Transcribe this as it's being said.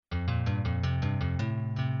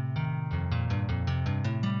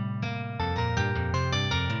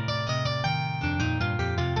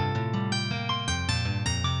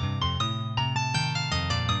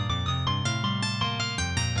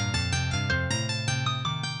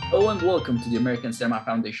Hello and welcome to the American Cinema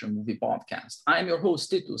Foundation Movie Podcast. I am your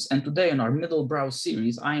host, Titus, and today in our Middle Brow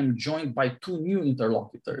series, I am joined by two new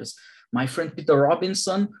interlocutors. My friend Peter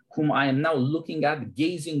Robinson, whom I am now looking at,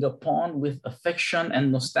 gazing upon with affection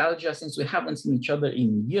and nostalgia since we haven't seen each other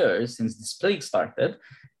in years since this plague started,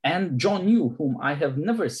 and John Yu, whom I have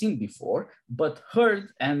never seen before, but heard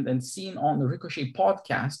and seen on Ricochet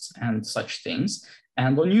podcasts and such things,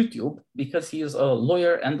 and on YouTube, because he is a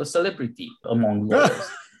lawyer and a celebrity among lawyers.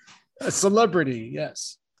 A celebrity,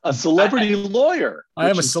 yes. A celebrity lawyer. I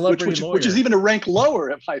am a celebrity lawyer. Which is even a rank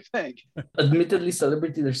lower, I think. Admittedly,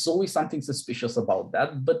 celebrity, there's always something suspicious about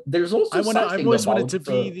that, but there's also I've always wanted to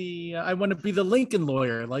be I want to be the Lincoln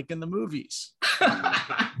lawyer, like in the movies.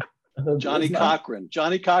 Johnny Cochran.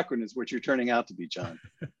 Johnny Cochran is what you're turning out to be, John.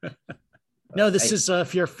 No, this is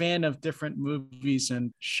if you're a fan of different movies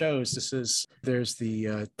and shows, there's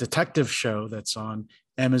the detective show that's on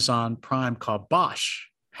Amazon Prime called Bosch.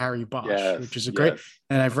 Harry Bosch, yes, which is a great,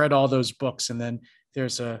 and I've read all those books. And then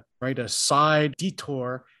there's a side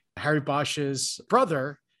detour. Harry Bosch's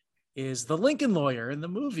brother is the Lincoln lawyer in the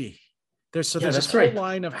movie. There's a whole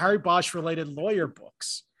line of Harry Bosch related lawyer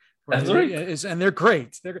books. That's right. And they're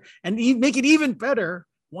great. And make it even better.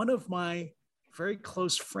 One of my very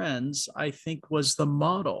close friends, I think, was the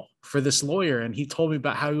model for this lawyer. And he told me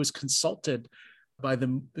about how he was consulted by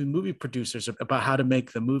the movie producers about how to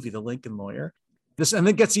make the movie, The Lincoln Lawyer. And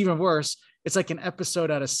it gets even worse. It's like an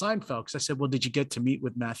episode out of Seinfeld. Because I said, well, did you get to meet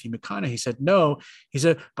with Matthew McConaughey? He said, no. He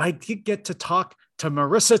said, but I did get to talk to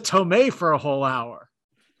Marissa Tomei for a whole hour.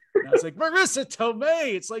 And I was like, Marissa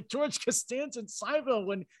Tomei. It's like George Costanza in Seinfeld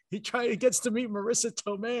when he gets to meet Marissa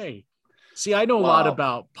Tomei. See, I know a lot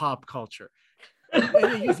about pop culture.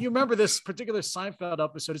 And if you remember this particular Seinfeld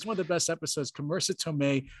episode, it's one of the best episodes. Marissa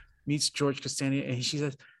Tomei meets George Costanza, and she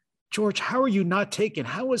says, George, how are you not taken?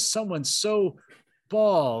 How is someone so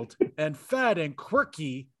bald and fat and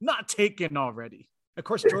quirky not taken already? Of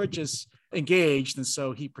course, George is engaged, and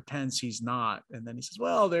so he pretends he's not. And then he says,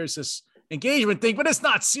 well, there's this engagement thing, but it's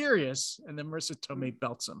not serious. And then Marissa Tomei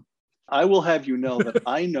belts him. I will have you know that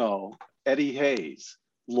I know Eddie Hayes,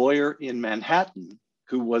 lawyer in Manhattan,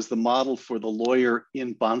 who was the model for the lawyer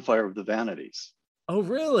in Bonfire of the Vanities. Oh,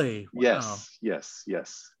 really? Wow. Yes.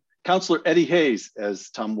 Counselor Eddie Hayes,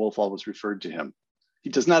 as Tom Wolfe always referred to him. He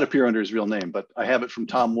does not appear under his real name, but I have it from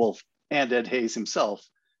Tom Wolfe and Ed Hayes himself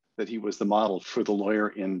that he was the model for the lawyer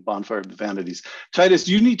in Bonfire of the Vanities. Titus,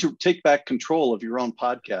 you need to take back control of your own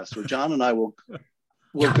podcast, or John and I will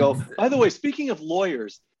go. By the way, speaking of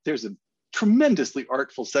lawyers, there's a tremendously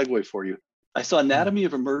artful segue for you. I saw Anatomy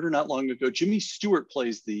of a Murder not long ago. Jimmy Stewart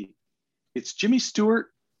plays it's Jimmy Stewart?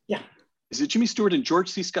 Yeah. Is it Jimmy Stewart and George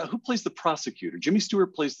C. Scott? Who plays the prosecutor? Jimmy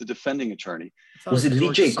Stewart plays the defending attorney. Was it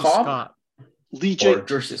Lee J. Cobb? Lee J. Or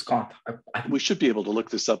George C. Scott? We should be able to look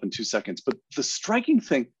this up in 2 seconds. But the striking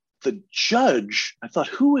thing, the judge, I thought,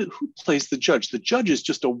 who plays the judge? The judge is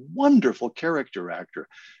just a wonderful character actor,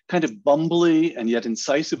 kind of bumbly and yet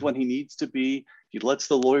incisive when he needs to be. He lets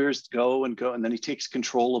the lawyers go, and then he takes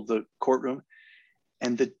control of the courtroom.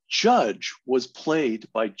 And the judge was played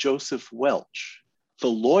by Joseph Welch, the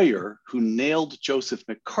lawyer who nailed Joseph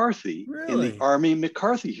McCarthy in the Army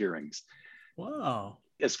McCarthy hearings. Wow.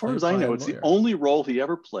 As far as I know, it's the only role he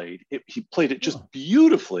ever played. He played it just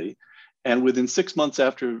beautifully. And within 6 months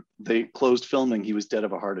after they closed filming, he was dead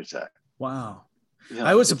of a heart attack. Wow. Yeah,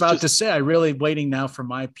 I was about to say, I'm really waiting now for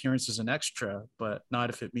my appearance as an extra, but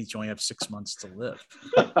not if it means you only have 6 months to live.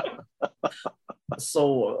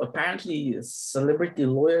 So apparently celebrity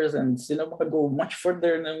lawyers and cinema go much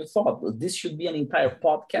further than we thought. This should be an entire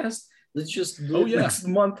podcast. Let's just do it next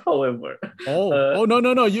month, however. No.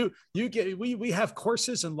 We have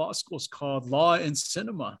courses in law schools called Law and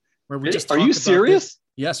Cinema, where we just Are you serious?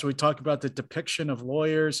 Yes, we talk about the depiction of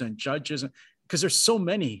lawyers and judges, because there's so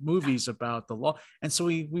many movies about the law. And so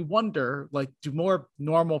we wonder, like, do more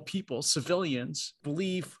normal people, civilians,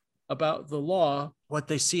 believe about the law what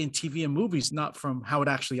they see in TV and movies, not from how it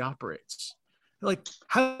actually operates? Like,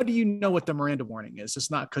 how do you know what the Miranda warning is? It's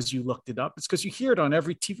not because you looked it up. It's because you hear it on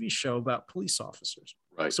every TV show about police officers.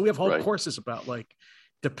 Right. So we have whole courses about, like,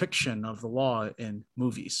 depiction of the law in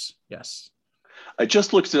movies. Yes. I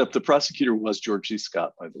just looked it up. The prosecutor was George C.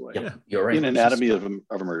 Scott, by the way. Yeah, you're right. In Anatomy of a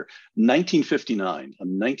Murder,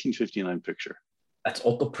 1959 picture. That's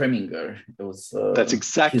Otto Preminger. It was. That's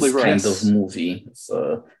exactly right. Kind of movie. It's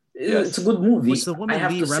a good movie. Was the woman I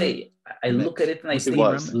have to say, I look at it and I think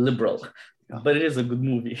it's liberal, but it is a good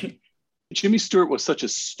movie. Jimmy Stewart was such a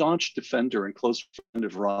staunch defender and close friend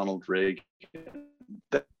of Ronald Reagan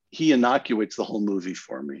that he inoculates the whole movie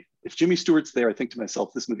for me. If Jimmy Stewart's there, I think to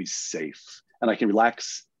myself, this movie's safe, and I can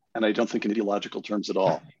relax and I don't think in ideological terms at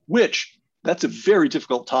all, which that's a very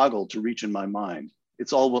difficult toggle to reach in my mind.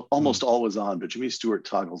 It's almost always on, but Jimmy Stewart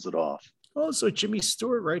toggles it off. Oh, so Jimmy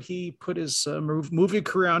Stewart, right? He put his movie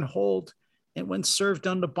career on hold and went served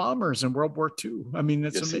on the bombers in World War II. I mean,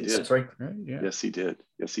 that's Yes, amazing. he did. That's right. Right? Yeah. Yes, he did.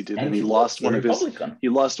 Yes, he did. And And he he lost was one a of his Republican. he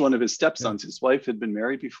lost one of his stepsons. His wife had been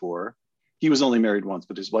married before. He was only married once,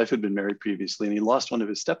 but his wife had been married previously, and he lost one of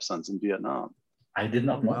his stepsons in Vietnam. I did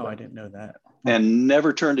not know Wow, that. I didn't know that. And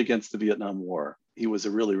never turned against the Vietnam War. He was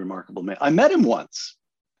a really remarkable man. I met him once.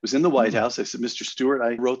 I was in the White House. I said, Mr. Stewart,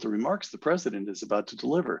 I wrote the remarks the president is about to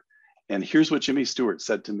deliver. And here's what Jimmy Stewart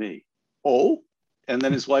said to me. Oh, and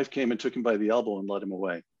then his wife came and took him by the elbow and led him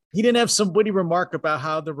away. He didn't have some witty remark about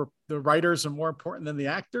how the writers are more important than the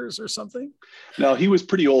actors or something? No, he was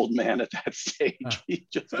pretty old man at that stage. He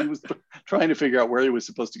was trying to figure out where he was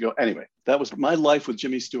supposed to go. Anyway, that was my life with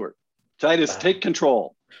Jimmy Stewart. Titus, take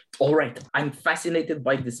control. All right. I'm fascinated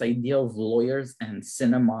by this idea of lawyers and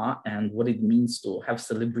cinema and what it means to have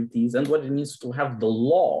celebrities and what it means to have the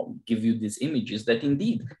law give you these images that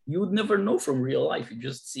indeed you would never know from real life. You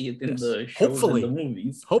just see it in the shows and the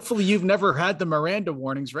movies. Hopefully you've never had the Miranda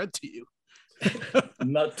warnings read to you.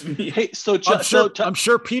 Not me. Hey, so I'm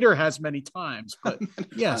sure Peter has many times, but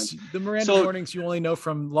yes, the Miranda warnings you only know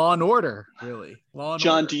from Law and Order, really. Law and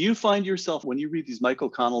John, Order. do you find yourself, when you read these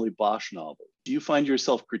Michael Connelly Bosch novels, do you find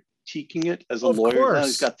yourself critiquing it as a lawyer? Course. Now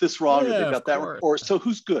he's got this wrong, or they've got that wrong. Or so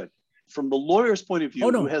who's good? From the lawyer's point of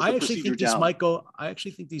view, who has the procedure down? I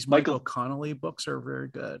actually think these Michael Connelly books are very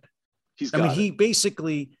good. He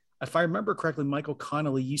basically, if I remember correctly, Michael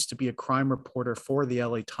Connelly used to be a crime reporter for the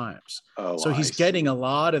LA Times. So he's getting a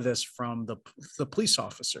lot of this from the police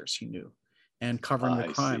officers he knew and covering the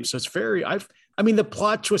crime. So it's very, the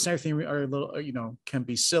plot twists and everything are a little, can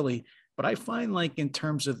be silly, but I find like in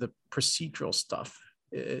terms of the procedural stuff,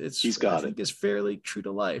 I think it's fairly true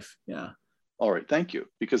to life. Yeah. All right. Thank you.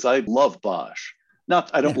 Because I love Bosch.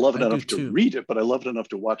 I don't love it enough to read it, but I love it enough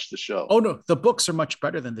to watch the show. Oh no, the books are much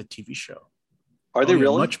better than the TV show. Are they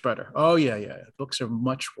really? Much better? Oh yeah. Books are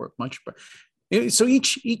much better. So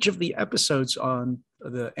each of the episodes on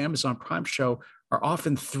the Amazon Prime show are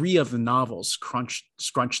often 3 of the novels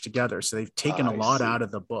scrunched together. So they've taken a lot out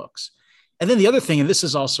of the books. And then the other thing, and this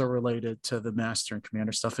is also related to the Master and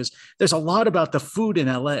Commander stuff, is there's a lot about the food in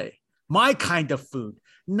LA. My kind of food,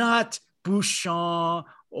 not Bouchon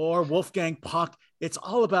or Wolfgang Puck. It's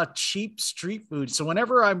all about cheap street food. So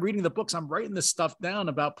whenever I'm reading the books, I'm writing this stuff down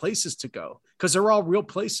about places to go because they're all real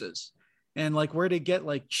places. And like where to get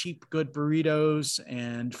like cheap, good burritos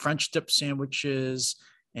and French dip sandwiches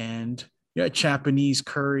and Japanese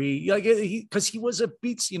curry. Because he was a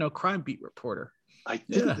crime beat reporter. I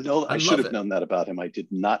didn't know. I should have known that about him. I did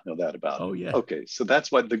not know that about him. Oh yeah. Okay, so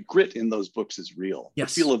that's why the grit in those books is real.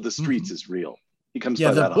 Yes. The feel of the streets is real. He comes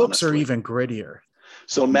by that the books honestly. are even grittier.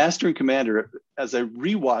 So Master and Commander, as I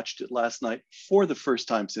rewatched it last night for the first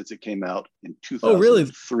time since it came out in 2003. Oh,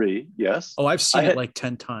 really? Yes. Oh, I've seen it like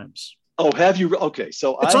 10 times. Oh, have you? Okay,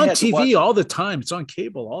 so it's on TV all the time. It's on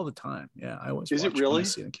cable all the time. Yeah, I always. Is it really?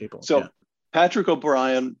 See it on cable. So Patrick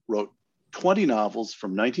O'Brien wrote 20 novels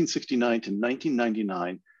from 1969 to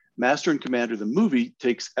 1999. Master and Commander, the movie,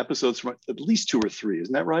 takes episodes from at least 2 or 3.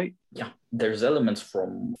 Isn't that right? Yeah, there's elements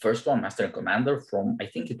from first one, Master and Commander, from I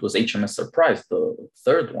think it was HMS Surprise, the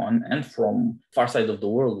 3rd one, and from Far Side of the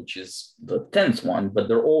World, which is the 10th one, but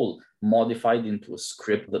they're all modified into a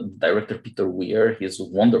script. The director, Peter Weir, he's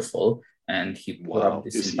wonderful, and he put up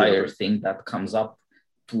this entire thing that comes up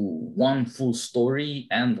to one full story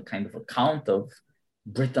and a kind of account of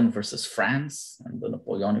Britain versus France and the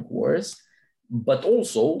Napoleonic Wars. But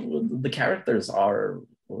also the characters are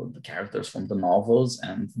the characters from the novels,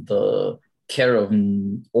 and the care of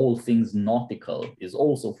all things nautical is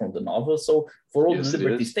also from the novel. So for all the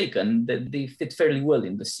liberties taken, they fit fairly well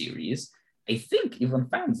in the series. I think even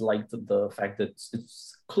fans liked the fact that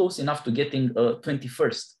it's close enough to getting a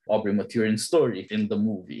 21st Aubrey Maturin story in the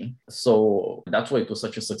movie. So that's why it was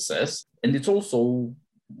such a success. And it's also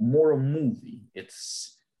more a movie.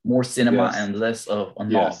 It's more cinema and less of a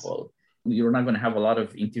novel. You're not going to have a lot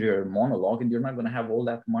of interior monologue, and you're not going to have all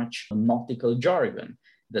that much nautical jargon.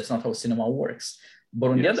 That's not how cinema works.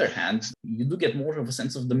 But on the other hand, you do get more of a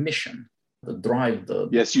sense of the mission, the drive, the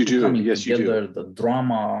coming together, the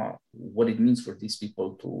drama, what it means for these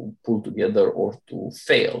people to pull together or to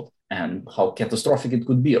fail, and how catastrophic it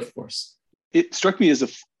could be, of course. It struck me as a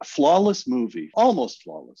flawless movie, almost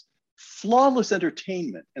flawless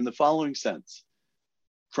entertainment in the following sense.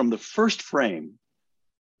 From the first frame,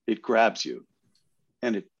 it grabs you,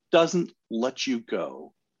 and it doesn't let you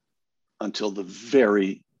go until the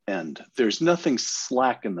very end. There's nothing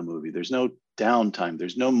slack in the movie. There's no downtime.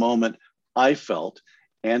 There's no moment I felt,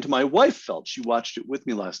 and my wife felt, she watched it with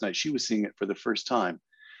me last night. She was seeing it for the first time,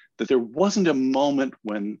 that there wasn't a moment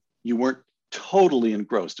when you weren't totally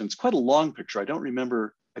engrossed. And it's quite a long picture. I don't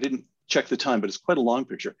remember, I didn't check the time, but it's quite a long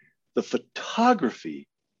picture. The photography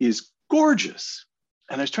is gorgeous.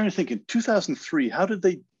 And I was trying to think, in 2003, how did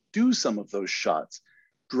they do some of those shots?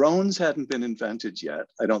 Drones hadn't been invented yet,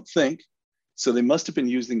 I don't think. So they must have been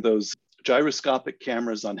using those gyroscopic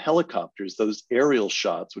cameras on helicopters, those aerial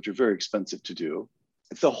shots, which are very expensive to do.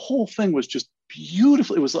 The whole thing was just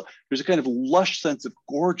beautiful. There's a kind of lush sense of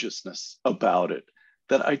gorgeousness about it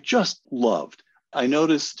that I just loved. I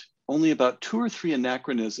noticed only about 2 or 3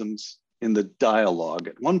 anachronisms in the dialogue.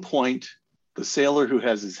 At one point, the sailor who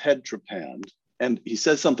has his head trepanned, and he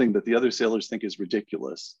says something that the other sailors think is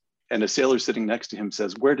ridiculous. And a sailor sitting next to him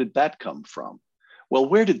says, "Where did that come from?" Well,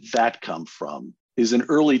 where did that come from is an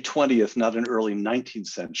early 20th, not an early 19th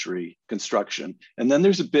century construction. And then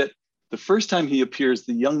there's a bit, the first time he appears,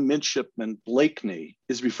 the young midshipman Blakeney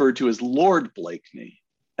is referred to as Lord Blakeney.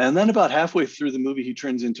 And then about halfway through the movie, he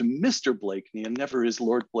turns into Mr. Blakeney and never is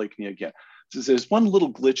Lord Blakeney again. So there's one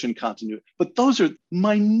little glitch in continuity, but those are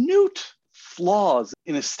minute flaws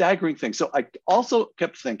in a staggering thing. So I also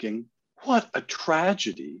kept thinking, what a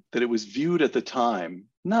tragedy that it was viewed at the time,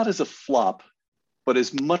 not as a flop, but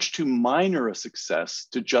as much too minor a success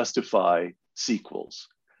to justify sequels.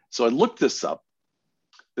 So I looked this up.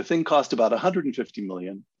 The thing cost about 150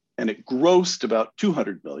 million and it grossed about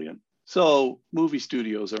 200 million. So movie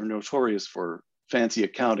studios are notorious for fancy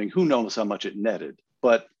accounting. Who knows how much it netted?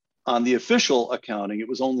 But on the official accounting, it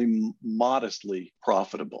was only modestly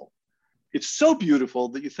profitable. It's so beautiful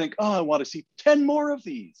that you think, oh, I want to see 10 more of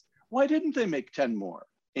these. Why didn't they make 10 more?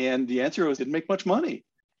 And the answer was, it didn't make much money.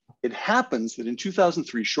 It happens that in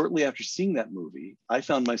 2003, shortly after seeing that movie, I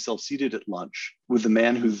found myself seated at lunch with the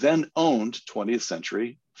man who then owned 20th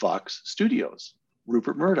Century Fox Studios,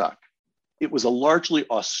 Rupert Murdoch. It was a largely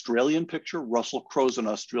Australian picture. Russell Crowe's an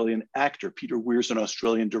Australian actor. Peter Weir's an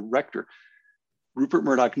Australian director. Rupert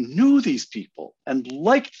Murdoch knew these people and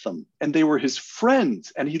liked them, and they were his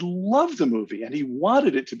friends, and he loved the movie, and he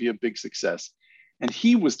wanted it to be a big success. And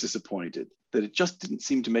he was disappointed that it just didn't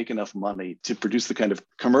seem to make enough money to produce the kind of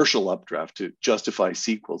commercial updraft to justify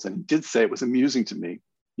sequels. And he did say, it was amusing to me,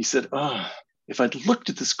 he said, if I'd looked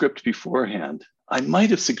at the script beforehand, I might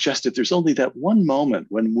have suggested there's only that one moment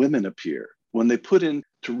when women appear, when they put in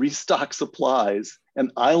to restock supplies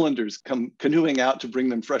and islanders come canoeing out to bring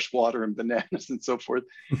them fresh water and bananas and so forth.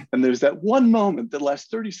 And there's that one moment that lasts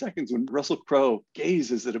 30 seconds when Russell Crowe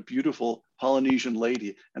gazes at a beautiful Polynesian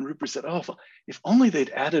lady. And Rupert said, oh, if only they'd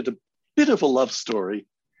added a bit of a love story,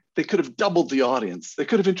 they could have doubled the audience. They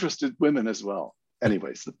could have interested women as well.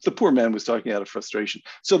 Anyways, the poor man was talking out of frustration.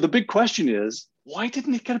 So the big question is, why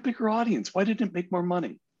didn't it get a bigger audience? Why didn't it make more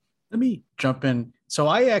money? Let me jump in. So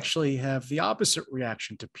I actually have the opposite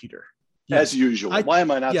reaction to Peter. Yes. As usual. Why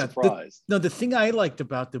am I not surprised? The thing I liked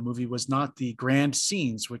about the movie was not the grand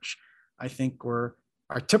scenes, which I think are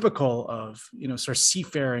typical of, sort of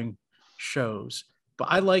seafaring shows. But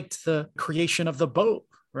I liked the creation of the boat,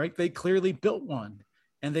 right? They clearly built one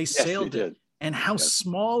and they sailed it. And how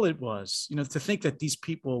small it was, to think that these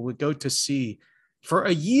people would go to sea for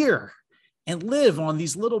a year and live on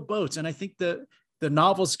these little boats. And I think the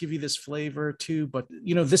novels give you this flavor too, but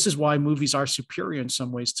this is why movies are superior in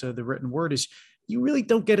some ways to the written word, is you really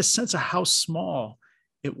don't get a sense of how small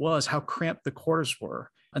it was, how cramped the quarters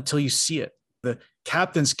were until you see it. The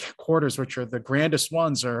captain's quarters, which are the grandest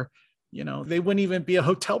ones, are, they wouldn't even be a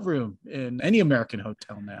hotel room in any American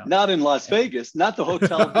hotel now. Not in Las Vegas, not the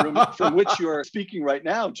hotel room from which you are speaking right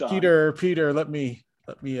now, John. Peter, let me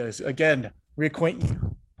again reacquaint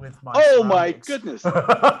you with my. Oh my goodness.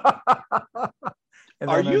 Are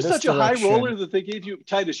you such a high roller that they gave you,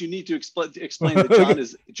 Titus? You need to explain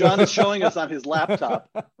that John is showing us on his laptop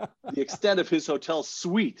the extent of his hotel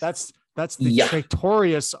suite. That's the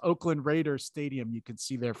Tratorius Oakland Raiders stadium you can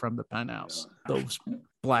see there from the penthouse. Yeah. Those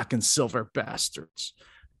black and silver bastards.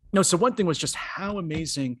 No, so one thing was just how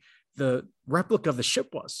amazing the replica of the ship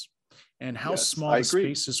was and how small the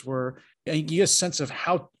spaces were. And you get a sense of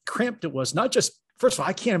how cramped it was. Not just, first of all,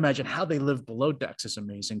 I can't imagine how they lived below decks is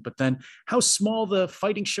amazing, but then how small the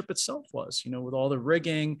fighting ship itself was, with all the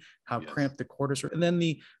rigging, how cramped the quarters were. And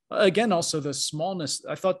then also the smallness.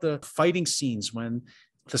 I thought the fighting scenes when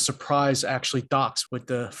the Surprise actually docks with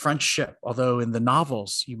the French ship, although in the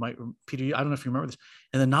novels, Peter, I don't know if you remember this,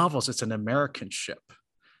 in the novels, it's an American ship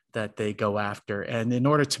that they go after. And in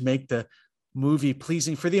order to make the movie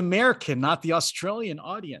pleasing for the American, not the Australian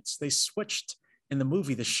audience, they switched in the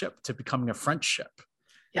movie the ship to becoming a French ship.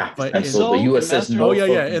 Yeah, But and in, so the in USS Master- oh yeah,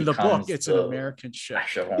 Norfolk in the book, becomes it's an American ship.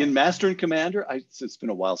 Acheron. In Master and Commander, it's been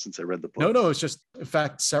a while since I read the book. No, it's just, in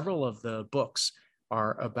fact, several of the books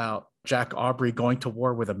are about Jack Aubrey going to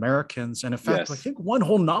war with Americans. And in fact, Yes. I think one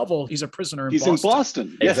whole novel, he's a prisoner in He's Boston. in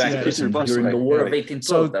Boston. Yes, Exactly. he's a prisoner in Boston. During the Right, War right. of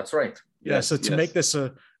 1812. So- That's right. Yeah, Yes, so to yes. make this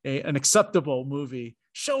an acceptable movie,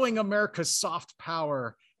 showing America's soft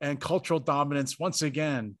power and cultural dominance once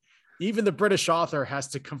again, even the British author has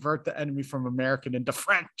to convert the enemy from American into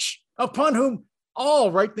French, upon whom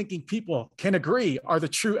all right-thinking people can agree are the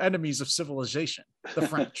true enemies of civilization, the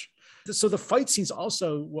French. So the fight scenes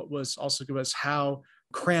also, what was also good was how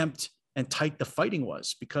cramped and tight the fighting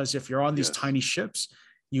was, because if you're on these Yes. tiny ships,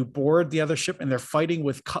 you board the other ship and they're fighting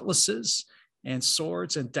with cutlasses and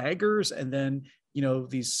swords and daggers, and then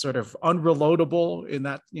these sort of unreloadable in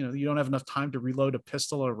that you don't have enough time to reload a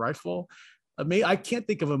pistol or a rifle. I can't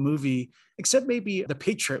think of a movie except maybe The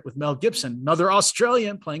Patriot with Mel Gibson, another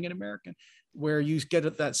Australian playing an American, where you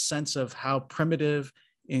get that sense of how primitive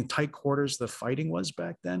in tight quarters the fighting was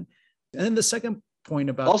back then. And then the second point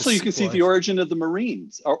about Also, you can see the origin of the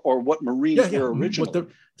Marines, or what Marines were originally.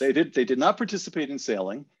 They did not participate in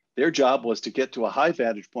sailing. Their job was to get to a high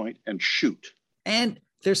vantage point and shoot. And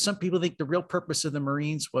there's some people think the real purpose of the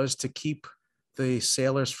Marines was to keep the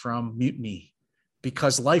sailors from mutiny,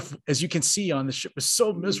 because life, as you can see on the ship, was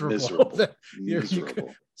so miserable. That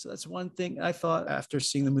so that's one thing I thought after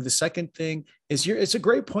seeing the movie. The second thing is it's a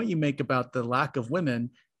great point you make about the lack of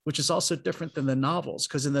women, which is also different than the novels,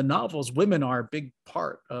 because in the novels, women are a big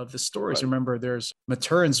part of the stories. Right. Remember, there's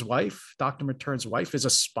Matern's wife, Dr. Matern's wife is a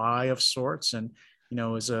spy of sorts, and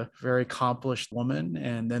is a very accomplished woman.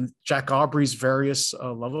 And then Jack Aubrey's various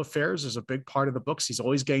love affairs is a big part of the books. He's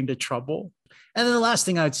always getting into trouble. And then the last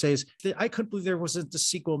thing I'd say is that I couldn't believe there wasn't a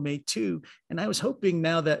sequel made too. And I was hoping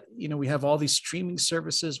now that, we have all these streaming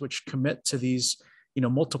services which commit to these,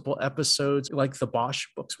 multiple episodes, like the Bosch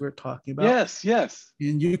books we were talking about. Yes.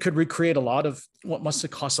 And you could recreate a lot of what must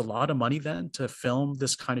have cost a lot of money then to film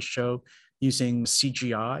this kind of show using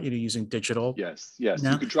CGI, using digital. Yes.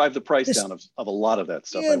 Now, you could drive the price down of a lot of that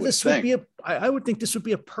stuff. Yeah, I would think this would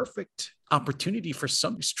be a perfect opportunity for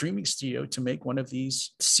some streaming studio to make one of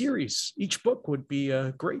these series. Each book would be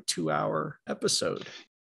a great 2-hour episode.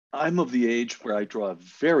 I'm of the age where I draw a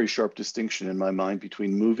very sharp distinction in my mind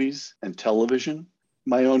between movies and television.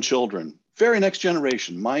 My own children, very next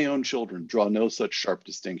generation, my own children draw no such sharp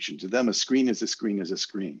distinction. To them, a screen is a screen is a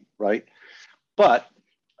screen, right? But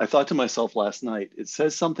I thought to myself last night, it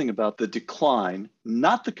says something about the decline,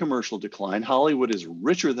 not the commercial decline. Hollywood is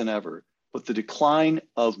richer than ever, but the decline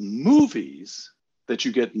of movies, that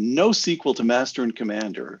you get no sequel to Master and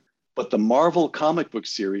Commander, but the Marvel comic book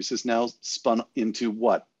series has now spun into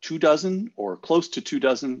 24 or close to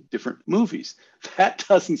 24 different movies. That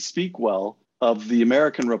doesn't speak well of the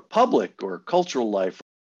American Republic or cultural life.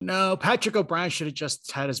 No, Patrick O'Brien should have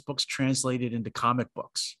just had his books translated into comic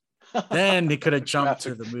books. Then they could have jumped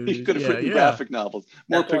to the movies. He could have written graphic novels,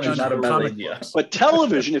 more pictures. Not a bad idea. But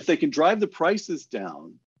television, if they can drive the prices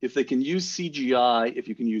down, if they can use CGI, if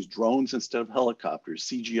you can use drones instead of helicopters,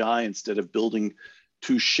 CGI instead of building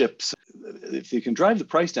 2 ships, if they can drive the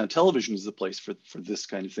price down, television is the place for this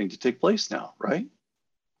kind of thing to take place now, right?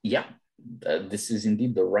 Yeah, this is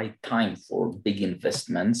indeed the right time for big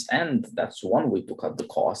investments. And that's one way to cut the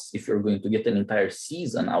costs. If you're going to get an entire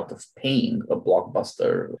season out of paying a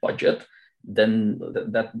blockbuster budget, then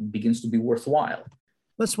that begins to be worthwhile.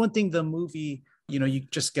 That's one thing the movie, you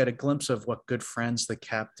just get a glimpse of what good friends the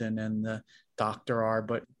captain and the doctor are,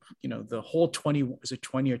 but the whole 20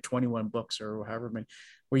 or 21 books or however many,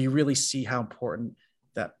 where you really see how important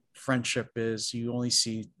that friendship is. You only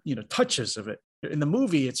see, touches of it. In the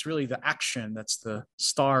movie, it's really the action that's the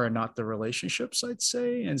star and not the relationships, I'd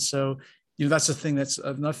say. And so, that's the thing that's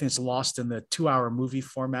another thing that's lost in the 2-hour movie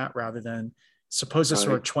format, rather than suppose this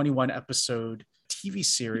were a 21 episode TV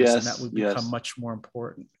series, and that would become much more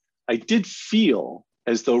important. I did feel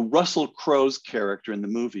as though Russell Crowe's character in the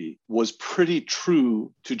movie was pretty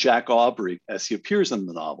true to Jack Aubrey as he appears in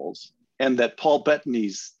the novels, and that Paul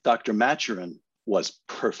Bettany's Dr. Maturin was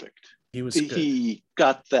perfect. He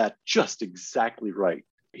got that just exactly right.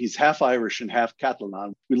 He's half Irish and half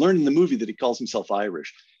Catalan. We learned in the movie that he calls himself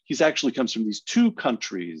Irish. He's actually comes from these 2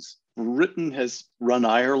 countries. Britain has run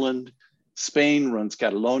Ireland. Spain runs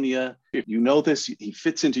Catalonia. If you know this, he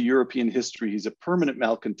fits into European history. He's a permanent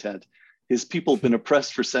malcontent. His people have been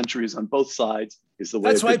oppressed for centuries on both sides. Is the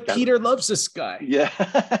way. That's why Peter loves this guy. Yeah.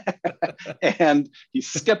 And he's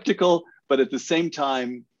skeptical, but at the same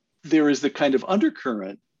time, there is the kind of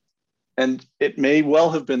undercurrent. And it may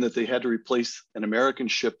well have been that they had to replace an American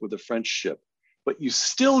ship with a French ship, but you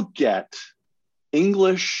still get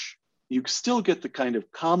English, you still get the kind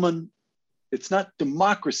of common, it's not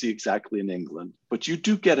democracy exactly in England, but you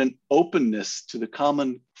do get an openness to the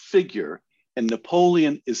common figure, and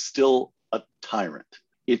Napoleon is still a tyrant.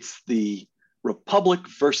 It's the Republic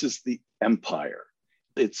versus the Empire.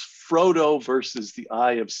 It's Frodo versus the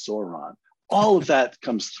Eye of Sauron. All of that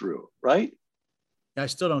comes through, right? I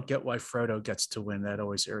still don't get why Frodo gets to win. That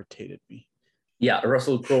always irritated me. Yeah,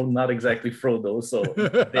 Russell Crowe, not exactly Frodo. So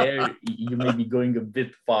there you may be going a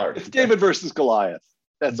bit far. It's David versus Goliath.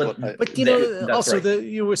 That's but you know, also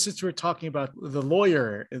right. Since we're talking about the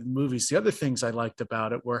lawyer in movies, the other things I liked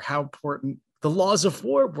about it were how important the laws of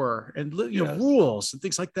war were, and rules and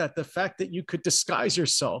things like that. The fact that you could disguise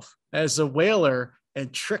yourself as a whaler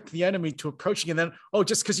and trick the enemy to approaching, and then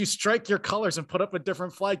just because you strike your colors and put up a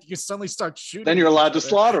different flag, you can suddenly start shooting. Then you're allowed to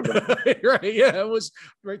slaughter them. Right? Yeah, it was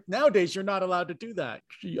right. Nowadays, you're not allowed to do that.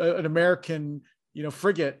 An American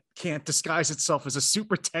frigate can't disguise itself as a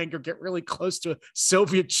super tanker, get really close to a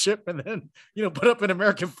Soviet ship, and then, put up an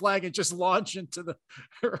American flag and just launch into the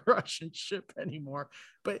Russian ship anymore.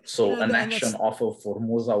 But so an action off of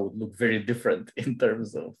Formosa would look very different in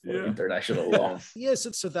terms of international law. Yes,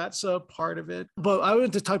 so that's a part of it. But I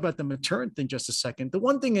wanted to talk about the Maturin thing just a second. The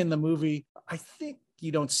one thing in the movie, I think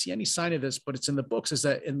you don't see any sign of this, but it's in the books, is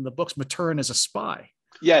that in the books, Maturin is a spy.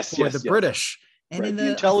 For the British. And in the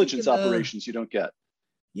intelligence operations you don't get.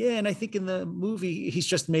 Yeah, and I think in the movie, he's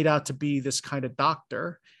just made out to be this kind of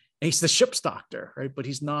doctor. And he's the ship's doctor, right? But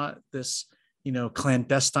he's not this,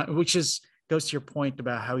 clandestine, which goes to your point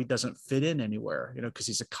about how he doesn't fit in anywhere, because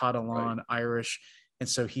he's a Catalan Irish. And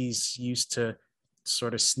so he's used to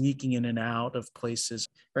sort of sneaking in and out of places,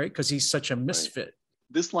 right? Because he's such a misfit. Right.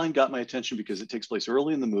 This line got my attention because it takes place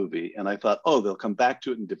early in the movie. And I thought, they'll come back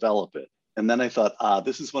to it and develop it. And then I thought,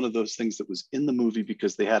 this is one of those things that was in the movie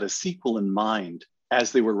because they had a sequel in mind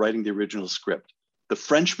as they were writing the original script. The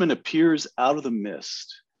Frenchman appears out of the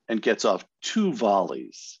mist and gets off 2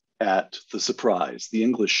 volleys at the Surprise, the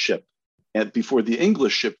English ship, and before the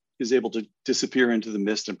English ship is able to disappear into the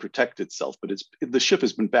mist and protect itself. But the ship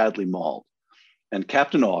has been badly mauled. And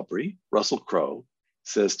Captain Aubrey, Russell Crowe,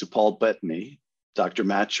 says to Paul Bettany, Dr.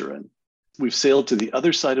 Maturin, we've sailed to the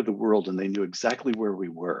other side of the world and they knew exactly where we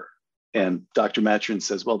were. And Dr. Maturin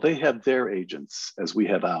says, well, they have their agents as we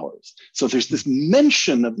have ours. So there's this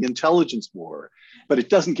mention of the intelligence war, but it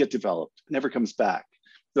doesn't get developed. It never comes back.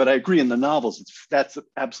 But I agree, in the novels, that's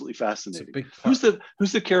absolutely fascinating. Who's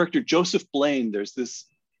the character? Joseph Blaine. There's this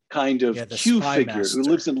kind of Q figure who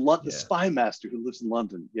lives in London, the spy master who lives in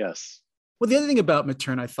London. Yes. Well, the other thing about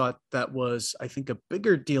Maturin, I thought that was, I think, a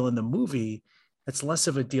bigger deal in the movie. It's less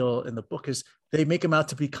of a deal in the book, is they make him out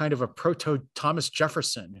to be kind of a proto Thomas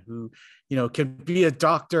Jefferson who, can be a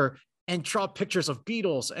doctor and draw pictures of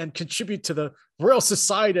beetles and contribute to the Royal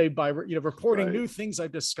Society by, reporting new things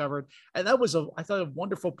I've discovered. And that was I thought, a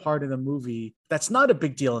wonderful part of the movie. That's not a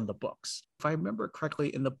big deal in the books. If I remember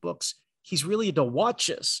correctly, in the books, he's really into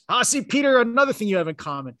watches. See, Peter, another thing you have in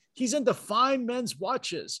common. He's into fine men's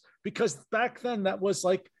watches, because back then that was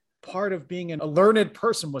like part of being a learned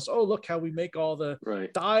person was, look how we make all the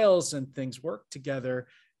dials and things work together.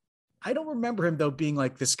 I don't remember him, though, being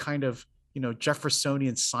like this kind of,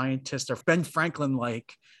 Jeffersonian scientist or Ben Franklin.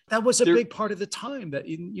 Like, that was a big part of the time that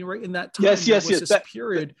in that time, this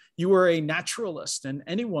period, you were a naturalist, and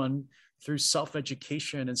anyone through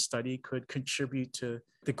self-education and study could contribute to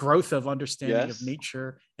the growth of understanding of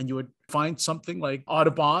nature. And you would find something like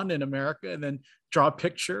Audubon in America and then draw a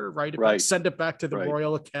picture, write it back, send it back to the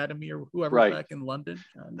Royal Academy or whoever back in London.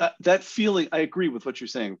 That feeling, I agree with what you're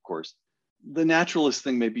saying, of course. The naturalist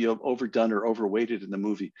thing may be overdone or overweighted in the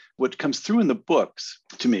movie. What comes through in the books,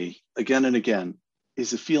 to me, again and again,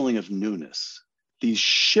 is a feeling of newness. These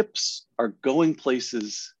ships are going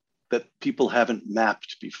places that people haven't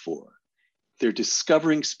mapped before. They're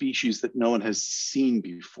discovering species that no one has seen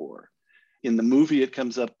before. In the movie, it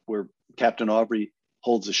comes up where Captain Aubrey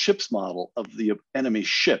holds a ship's model of the enemy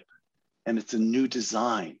ship, and it's a new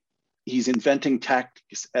design. He's inventing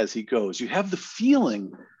tactics as he goes. You have the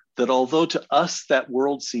feeling that although to us that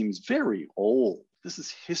world seems very old, this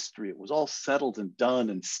is history, it was all settled and done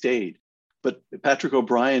and stayed. But Patrick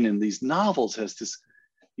O'Brian in these novels has this,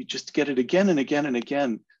 you just get it again and again and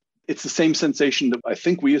again. It's the same sensation that I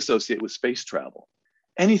think we associate with space travel.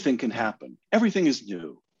 Anything can happen. Everything is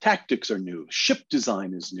new. Tactics are new. Ship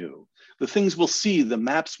design is new. The things we'll see, the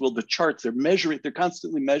maps the charts, they're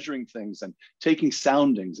constantly measuring things and taking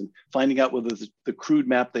soundings and finding out whether the crude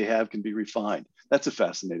map they have can be refined. That's a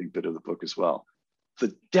fascinating bit of the book as well.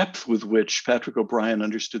 The depth with which Patrick O'Brian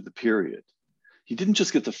understood the period. He didn't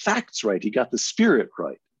just get the facts right, he got the spirit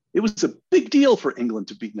right. It was a big deal for England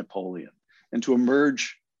to beat Napoleon. and to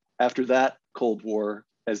emerge after that Cold War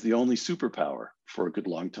as the only superpower for a good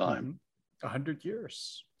long time. 100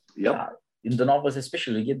 years. Yep. Yeah. In the novels,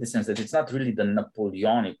 especially, you get the sense that it's not really the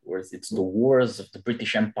Napoleonic wars, it's the wars of the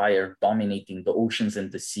British Empire dominating the oceans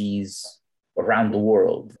and the seas around the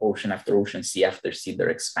world. Ocean after ocean, sea after sea, they're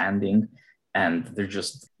expanding, and they're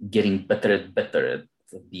just getting better and better at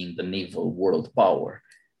being the naval world power.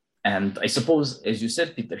 And I suppose, as you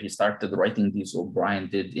said, Peter, he started writing these, O'Brien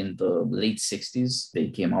did, in the late 60s. They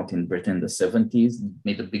came out in Britain in the 70s,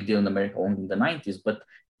 made a big deal in America only in the 90s, but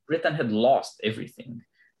Britain had lost everything.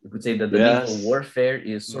 You could say that the naval warfare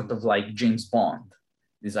is sort of like James Bond.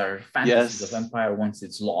 These are fantasies of empire once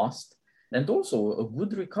it's lost. And also a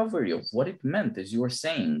good recovery of what it meant, as you were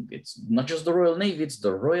saying. It's not just the Royal Navy, it's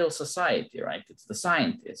the Royal Society, right? It's the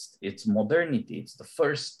scientists, it's modernity. It's the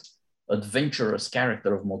first adventurous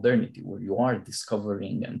character of modernity, where you are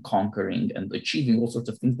discovering and conquering and achieving all sorts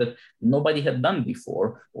of things that nobody had done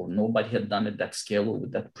before, or nobody had done at that scale or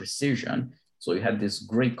with that precision. So you had this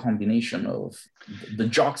great combination of the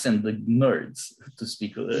jocks and the nerds, to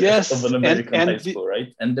speak of an American high school,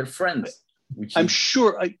 right? And their friends. Which I'm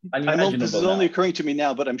sure, I know this is only occurring to me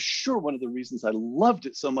now, but I'm sure one of the reasons I loved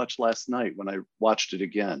it so much last night when I watched it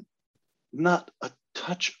again, not a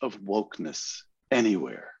touch of wokeness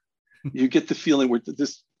anywhere. You get the feeling where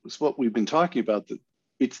this is what we've been talking about, that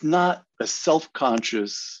it's not a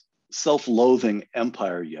self-conscious, self-loathing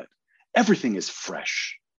empire yet. Everything is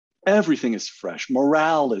fresh. Everything is fresh.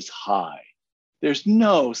 Morale is high. There's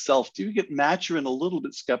no you get Maturin a little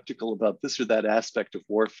bit skeptical about this or that aspect of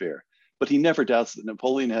warfare, but he never doubts that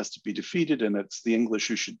Napoleon has to be defeated and it's the English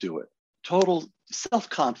who should do it. Total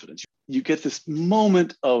self-confidence. You get this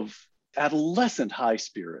moment of adolescent high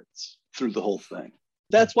spirits through the whole thing.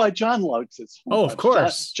 That's why John likes it so much. Of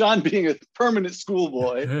course. John being a permanent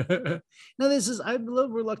schoolboy. No, I'm a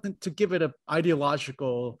little reluctant to give it an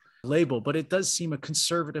ideological label, but it does seem a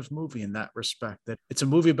conservative movie in that respect, that it's a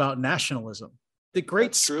movie about nationalism. The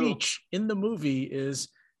great speech in the movie is,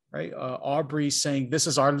 right, Aubrey saying, this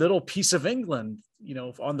is our little piece of England,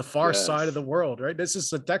 on the far side of the world, right? This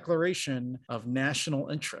is a declaration of national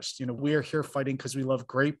interest. We are here fighting because we love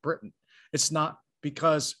Great Britain. It's not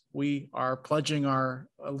because we are pledging our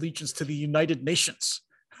allegiance to the United Nations,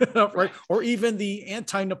 right? Or even the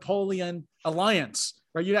anti-Napoleon alliance,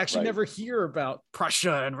 right? You actually never hear about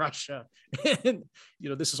Prussia and Russia. And,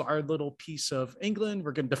 this is our little piece of England.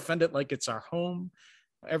 We're going to defend it like it's our home.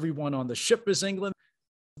 Everyone on the ship is England.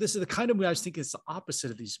 This is the kind of movie I was thinking is the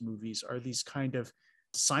opposite of these movies, are these kind of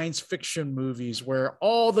science fiction movies where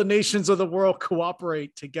all the nations of the world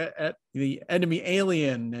cooperate to get at the enemy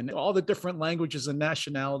alien, and all the different languages and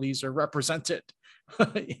nationalities are represented,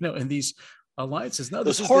 in these alliances. No,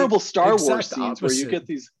 those horrible Star Wars scenes where you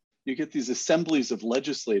get these assemblies of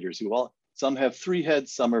legislators who some have 3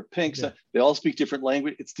 heads, some are pink, they all speak different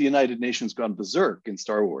language. It's the United Nations gone berserk in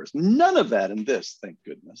Star Wars. None of that in this, thank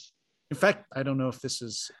goodness. In fact, I don't know if this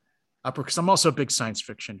is because I'm also a big science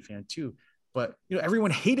fiction fan too. But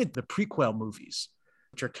everyone hated the prequel movies,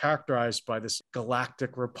 which are characterized by this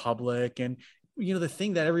galactic republic. And the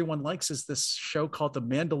thing that everyone likes is this show called The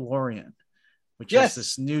Mandalorian, which is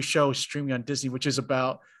this new show streaming on Disney, which is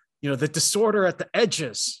about the disorder at the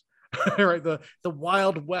edges, right? The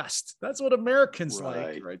Wild West. That's what Americans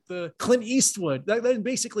like, right? The Clint Eastwood. That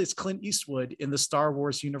basically it's Clint Eastwood in the Star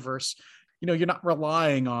Wars universe. You're not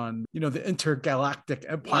relying on the intergalactic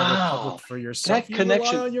empire republic for yourself. You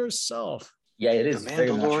rely on yourself. Yeah, it is. The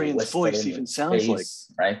Mandalorian's voice even sounds like,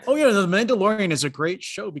 right? Oh yeah, The Mandalorian is a great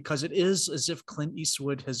show because it is as if Clint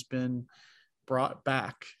Eastwood has been brought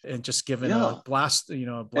back and just given a blaster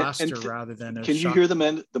rather than a. Can you hear the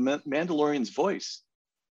Mandalorian's voice?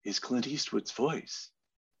 Is Clint Eastwood's voice?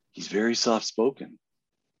 He's very soft spoken.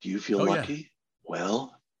 Do you feel lucky? Yeah.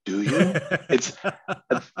 Well, do you? It's.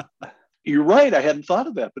 You're right. I hadn't thought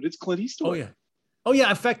of that, but it's Clint Eastwood. Oh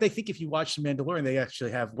yeah. In fact, I think if you watch The Mandalorian, they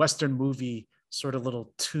actually have Western movie sort of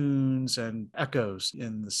little tunes and echoes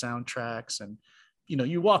in the soundtracks. And,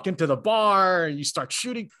 you walk into the bar and you start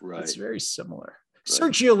shooting. Right. It's very similar.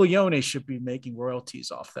 Right. Sergio Leone should be making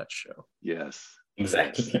royalties off that show. Yes.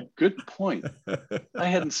 Exactly. Good point. I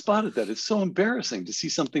hadn't spotted that. It's so embarrassing to see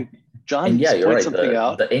something. John you're right. Something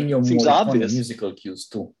out. The Ennio seems obvious. Musical cues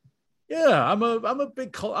too. Yeah, I'm a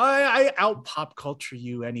big I out pop culture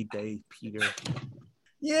you any day, Peter.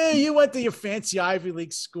 Yeah, you went to your fancy Ivy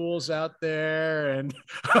League schools out there, and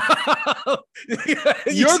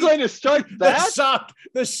you're going to start that?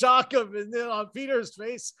 The shock of on Peter's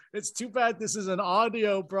face. It's too bad this is an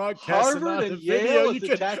audio broadcast. Harvard and Yale is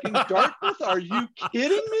attacking Dartmouth. Are you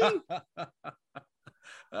kidding me?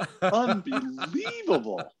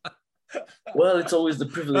 Unbelievable. Well, it's always the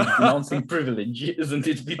privilege denouncing privilege, isn't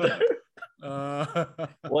it, Peter?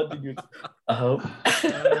 What did you?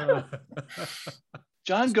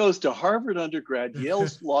 John goes to Harvard undergrad,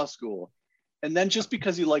 Yale's law school, and then just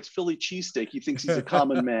because he likes Philly cheesesteak, he thinks he's a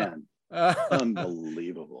common man.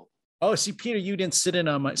 Unbelievable. Oh, see, Peter, you didn't sit in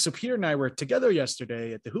on my. So Peter and I were together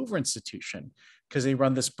yesterday at the Hoover Institution because they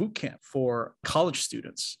run this boot camp for college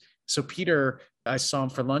students. So Peter, I saw him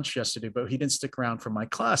for lunch yesterday, but he didn't stick around for my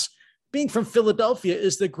class. Being from Philadelphia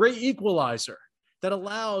is the great equalizer that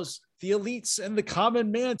allows the elites and the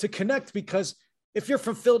common man to connect, because if you're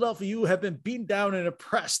from Philadelphia, you have been beaten down and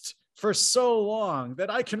oppressed for so long that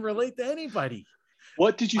I can relate to anybody.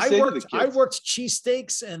 What did you say to the kids? I worked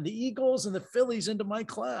cheesesteaks and the Eagles and the Phillies into my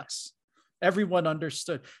class. Everyone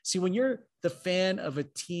understood. See, when you're the fan of a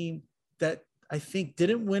team that I think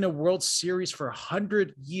didn't win a World Series for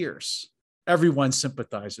 100 years, everyone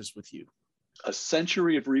sympathizes with you. A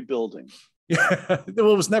century of rebuilding. Yeah,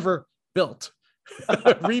 well, it was never built.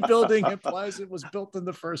 Rebuilding implies it was built in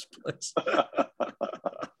the first place.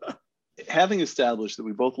 Having established that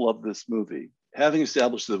we both love this movie, having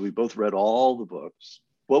established that we both read all the books,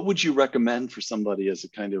 what would you recommend for somebody as a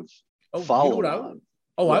kind of follow-on?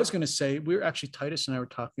 I was going to say, Titus and I were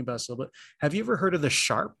talking about this a little bit. Have you ever heard of the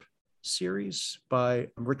Sharp series by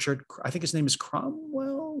Richard? I think his name is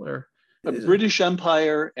Cromwell, or the British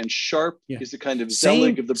Empire, and Sharp is the kind of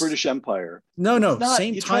Zelig of the British Empire. No, not,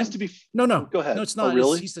 same time. To be, no. Go ahead. No, it's not. Oh,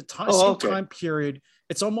 really? He's the same time period.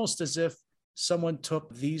 It's almost as if someone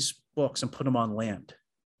took these books and put them on land.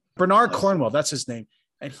 Bernard Cornwell, that's his name.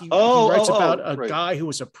 And he writes about a guy who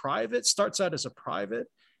was starts out as a private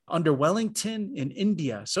under Wellington in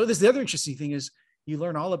India. So the other interesting thing is you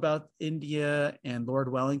learn all about India and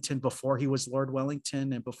Lord Wellington before he was Lord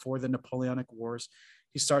Wellington and before the Napoleonic Wars.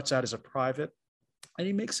 He starts out as a private and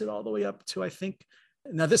he makes it all the way up to, I think,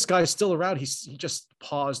 now this guy is still around. He just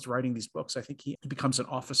paused writing these books. I think he becomes an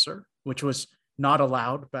officer, which was not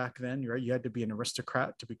allowed back then. You had to be an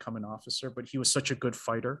aristocrat to become an officer, but he was such a good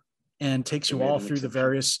fighter and takes you all through the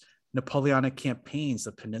various Napoleonic campaigns,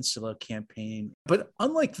 the Peninsula campaign. But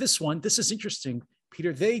unlike this one, this is interesting,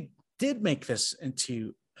 Peter, they did make this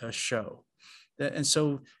into a show. And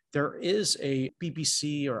so there is a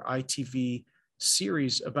BBC or ITV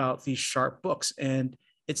series about these Sharp books. And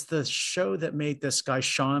it's the show that made this guy,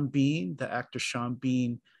 Sean Bean, the actor Sean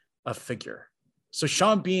Bean, a figure. So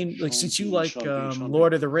Sean Bean, since you like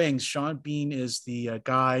Lord of the Rings, Sean Bean is the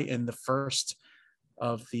guy in the first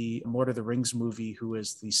of the Lord of the Rings movie who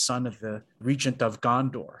is the son of the regent of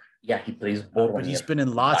Gondor. Yeah, he plays Boromir. But he's been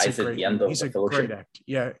in lots of great movies. He's a great actor.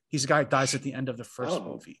 Yeah, he's a guy who dies at the end of the first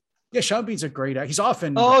movie. Yeah, Sean Bean's a great actor. He's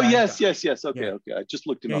often yes. Okay. I just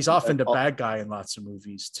looked him up. He's often the bad guy in lots of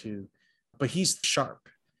movies too. But he's sharp.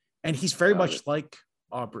 And he's very much like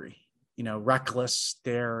Aubrey, reckless,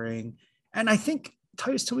 daring. And I think,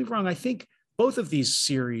 Titus, tell me wrong, I think both of these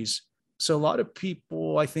series, so a lot of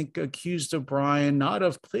people, I think, accused O'Brien not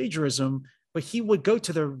of plagiarism, but he would go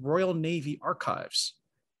to the Royal Navy archives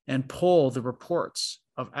and pull the reports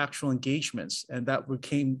of actual engagements. And that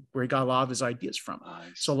became where he got a lot of his ideas from. Nice.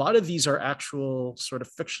 So a lot of these are actual sort of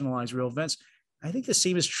fictionalized real events. I think the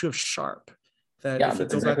same is true of Sharp. That's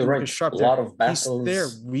exactly right. Sharp, a lot of battles. They're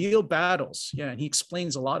real battles. Yeah, and he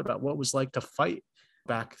explains a lot about what it was like to fight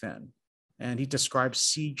back then. And he describes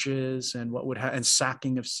sieges and what would happen and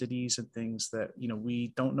sacking of cities and things that,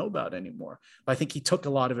 we don't know about anymore. But I think he took a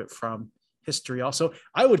lot of it from history. Also,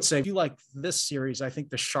 I would say if you like this series, I think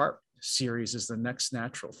the Sharp series is the next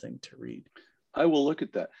natural thing to read. I will look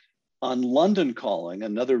at that. On London Calling,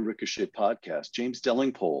 another Ricochet podcast, James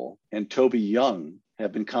Dellingpole and Toby Young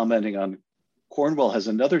have been commenting on Cornwell has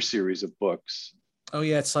another series of books. Oh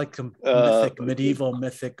yeah, it's like a medieval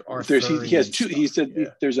mythic Arthurian. He has two. Stuff. He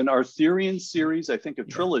said there's an Arthurian series, I think, a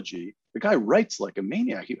trilogy. The guy writes like a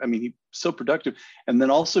maniac. He's so productive. And then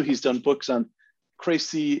also he's done books on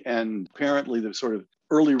Crécy and apparently the sort of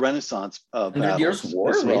early Renaissance battles. Years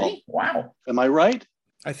War, really? Wow. Am I right?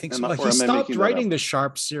 I think so. He stopped writing the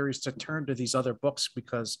Sharp series to turn to these other books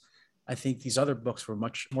because I think these other books were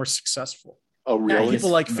much more successful. Oh, really? Yeah,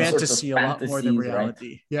 people like fantasy a lot more than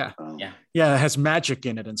reality. Right? Yeah. Yeah, it has magic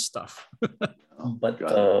in it and stuff. But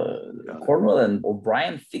Cornwell and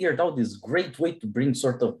O'Brien figured out this great way to bring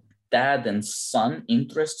sort of dad and son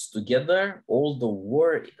interests together, all the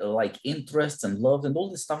war like interests and love and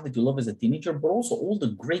all the stuff that you love as a teenager, but also all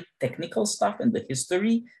the great technical stuff and the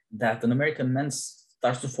history that an American man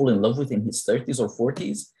starts to fall in love with in his 30s or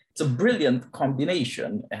 40s. It's a brilliant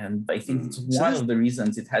combination, and I think it's one of the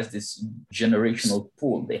reasons it has this generational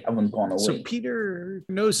pull. They haven't gone away. So Peter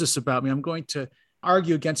knows this about me. I'm going to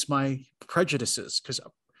argue against my prejudices because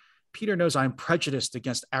Peter knows I'm prejudiced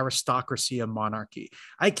against aristocracy and monarchy.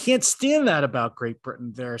 I can't stand that about Great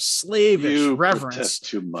Britain. Their slavish reverence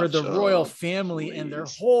for the royal family and their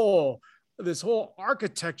this whole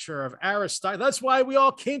architecture of aristocracy. That's why we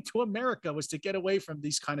all came to America, was to get away from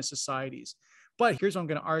these kind of societies. But here's what I'm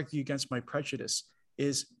going to argue against my prejudice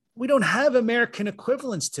is we don't have American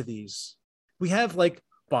equivalents to these. We have like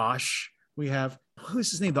Bosch. We have, who's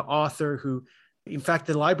his name? The author who, in fact,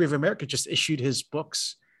 the Library of America just issued his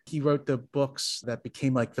books. He wrote the books that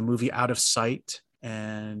became like the movie Out of Sight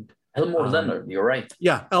and Elmore Leonard. You're right.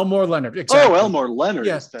 Yeah, Elmore Leonard. Exactly. Oh, Elmore Leonard.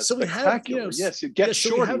 Yes. That's so we spectacular. have, yes, Get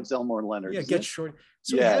Shorty is Elmore Leonard. Yeah, Get Shorty.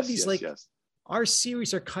 So we have these our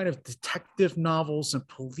series are kind of detective novels and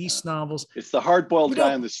police novels. It's the hard-boiled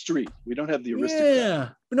guy on the street. We don't have the aristocrat. Yeah,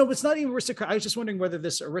 no, it's not even aristocrat. I was just wondering whether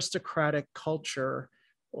this aristocratic culture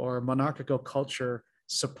or monarchical culture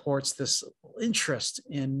supports this interest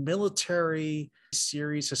in military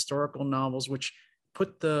series, historical novels, which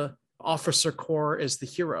put the officer corps as the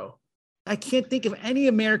hero. I can't think of any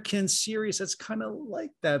American series that's kind of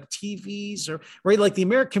like that. TVs or right, like the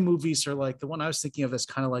American movies are like the one I was thinking of that's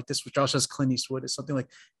kind of like this, which also has Clint Eastwood, is something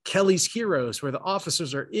like Kelly's Heroes, where the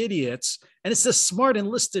officers are idiots and it's the smart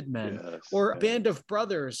enlisted men, or Band of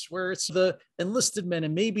Brothers, where it's the enlisted men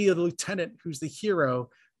and maybe the lieutenant who's the hero.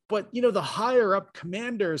 But, you know, the higher up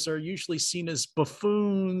commanders are usually seen as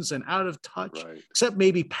buffoons and out of touch, except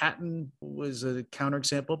maybe Patton was a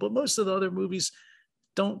counterexample. But most of the other movies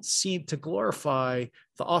don't seem to glorify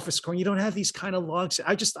the office corps. You don't have these kind of long.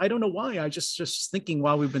 I don't know why. I just thinking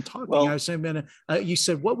while we've been talking, I was saying, you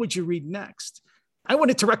said, what would you read next? I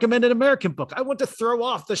wanted to recommend an American book. I want to throw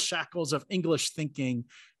off the shackles of English thinking,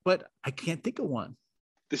 but I can't think of one.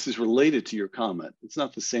 This is related to your comment. It's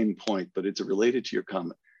not the same point, but it's related to your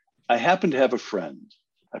comment. I happen to have a friend.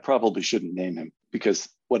 I probably shouldn't name him because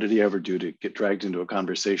what did he ever do to get dragged into a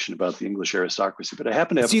conversation about the English aristocracy? But I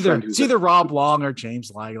happen to have a friend who's either Rob Long or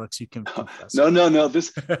James Lilacs. You can confess. No.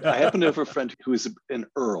 I happen to have a friend who is an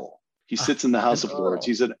earl. He sits in the House of Lords.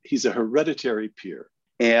 He's a hereditary peer.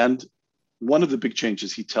 And one of the big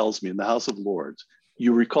changes he tells me in the House of Lords,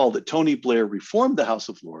 you recall that Tony Blair reformed the House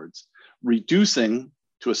of Lords, reducing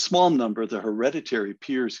to a small number the hereditary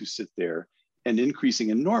peers who sit there and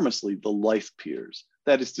increasing enormously the life peers.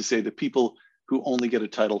 That is to say, the people who only get a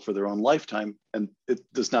title for their own lifetime and it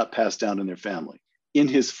does not pass down in their family. In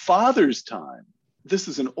his father's time, this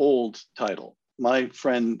is an old title. My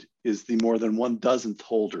friend is the more than 1,000th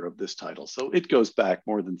holder of this title. So it goes back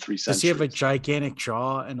more than 3 centuries. Does he have a gigantic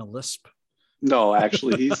jaw and a lisp? No,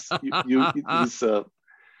 actually, he's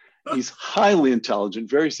highly intelligent,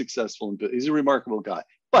 very successful, and he's a remarkable guy.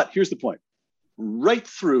 But here's the point. Right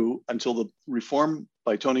through until the reform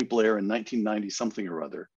by Tony Blair in 1990 something or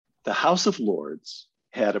other, the House of Lords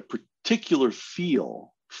had a particular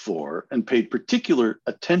feel for and paid particular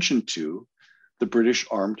attention to the British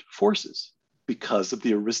armed forces because of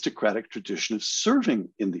the aristocratic tradition of serving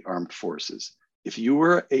in the armed forces. If you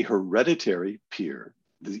were a hereditary peer,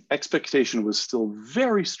 the expectation was still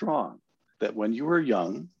very strong that when you were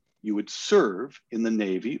young, you would serve in the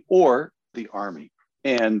Navy or the Army.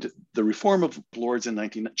 And the reform of Lords in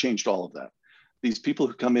 19 changed all of that. These people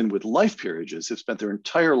who come in with life peerages have spent their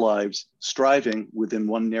entire lives striving within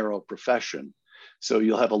one narrow profession. So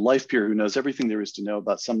you'll have a life peer who knows everything there is to know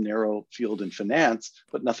about some narrow field in finance,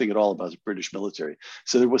 but nothing at all about the British military.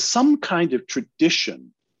 So there was some kind of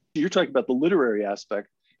tradition. You're talking about the literary aspect,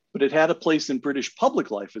 but it had a place in British public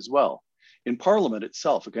life as well. In Parliament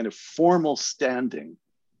itself, a kind of formal standing,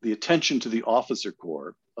 the attention to the officer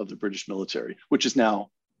corps of the British military, which is now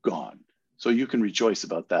gone. So you can rejoice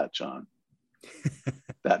about that, John.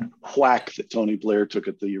 That whack that Tony Blair took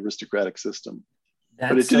at the aristocratic system.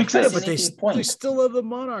 That's but it did exist. But they still have the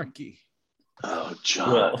monarchy. Oh,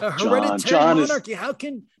 John. A hereditary monarchy. How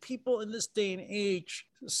can people in this day and age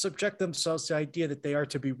subject themselves to the idea that they are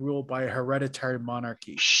to be ruled by a hereditary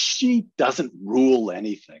monarchy? She doesn't rule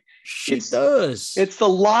anything. She does. It's the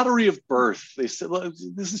lottery of birth. They said, well,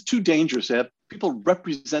 this is too dangerous to have people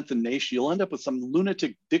represent the nation. You'll end up with some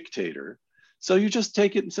lunatic dictator. So you just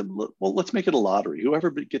take it and say, well, let's make it a lottery.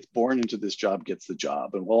 Whoever gets born into this job gets the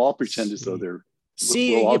job. And we'll all pretend as though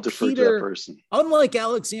we'll all defer to that person. Unlike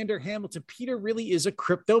Alexander Hamilton, Peter really is a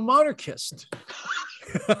crypto monarchist.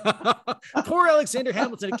 Poor Alexander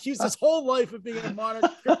Hamilton accused his whole life of being a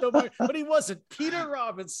crypto monarch, but he wasn't. Peter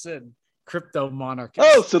Robinson, crypto monarchist.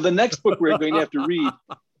 Oh, so the next book we're going to have to read,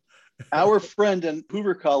 our friend and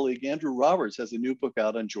Hoover colleague, Andrew Roberts, has a new book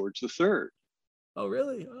out on George III. Oh,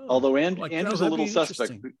 really? Oh. Although Andrew's a little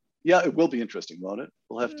suspect. Yeah, it will be interesting, won't it?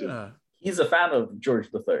 We'll have to. He's a fan of George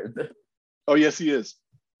III. Oh, yes, he is.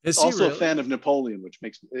 Is he also really? a fan of Napoleon, which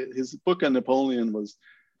makes his book on Napoleon was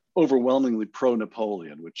overwhelmingly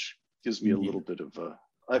pro-Napoleon, which gives me a little bit of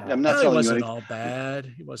I'm not Well, he telling you wasn't anything. all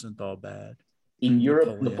bad. He wasn't all bad. In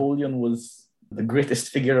Europe, Napoleon was the greatest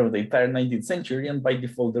figure of the entire 19th century, and by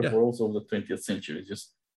default, therefore, also of the 20th century.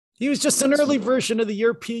 He was just an early version of the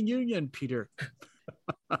European Union, Peter.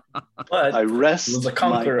 But I rest he was a my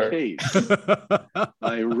conqueror. case.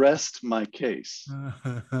 I rest my case.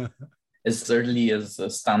 As early as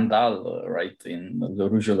Stendhal, right, in Le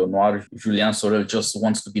Rouge et le Noir, Julien Sorel just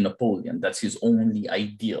wants to be Napoleon. That's his only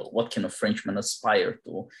ideal. What can a Frenchman aspire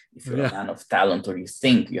to? If you're a man of talent or you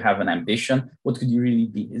think you have an ambition, what could you really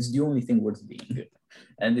be? It's the only thing worth being.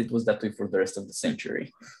 And it was that way for the rest of the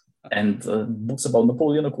century. And books about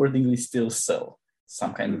Napoleon accordingly still sell.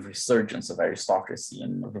 Some kind of resurgence of aristocracy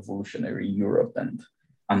in revolutionary Europe. And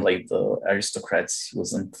unlike the aristocrats, he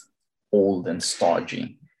wasn't old and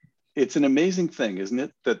stodgy. It's an amazing thing, isn't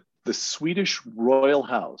it, that the Swedish royal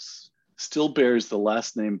house still bears the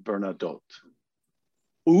last name Bernadotte.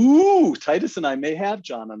 Ooh, Titus and I may have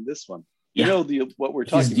John on this one. You know what we're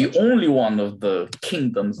talking about. He's the only one of the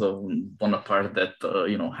kingdoms of Bonaparte that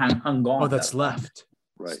hung on. Oh, that's left.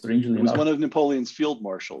 Right. Strangely he was enough. one of Napoleon's field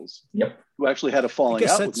marshals. Yep. Who actually had a falling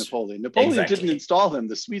out with Napoleon. Napoleon didn't install him.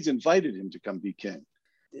 The Swedes invited him to come be king.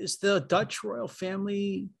 Is the Dutch royal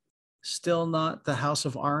family still not the House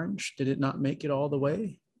of Orange? Did it not make it all the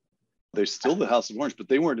way? They're still the House of Orange, but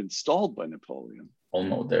they weren't installed by Napoleon. Oh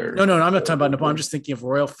no, they're no. I'm not talking about Napoleon. I'm just thinking of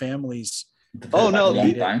royal families. Oh no,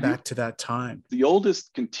 back to that time. The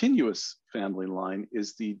oldest continuous family line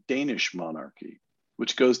is the Danish monarchy,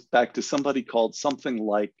 which goes back to somebody called something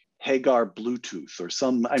like Hagar Bluetooth or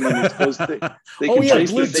some. I mean, it goes. They can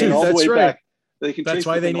trace this thing all the way back. They can trace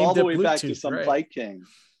the thing all the way back to some Viking.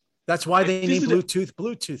 That's why they named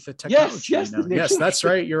Bluetooth, the technology. Yes, that's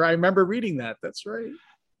right. I remember reading that. That's right.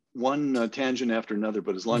 One tangent after another,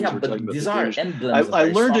 but as long as we're talking about these the are Danish, I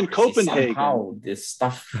learned in Copenhagen. Somehow this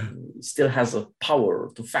stuff still has a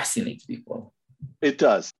power to fascinate people. It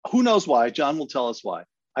does. Who knows why? John will tell us why.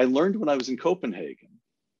 I learned when I was in Copenhagen.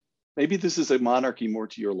 Maybe this is a monarchy more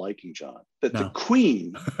to your liking, John. That the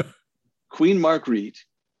Queen, Queen Margrethe,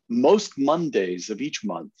 most Mondays of each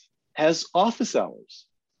month has office hours.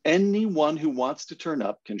 Anyone who wants to turn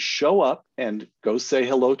up can show up and go say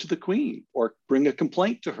hello to the Queen or bring a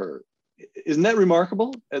complaint to her. Isn't that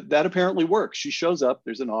remarkable? That apparently works. She shows up,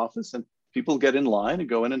 there's an office, and people get in line and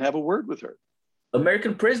go in and have a word with her.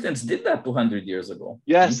 American presidents did that 200 years ago.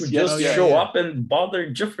 Yes, you could just show up and bother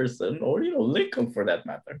Jefferson or Lincoln for that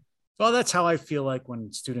matter. Well, that's how I feel like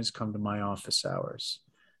when students come to my office hours.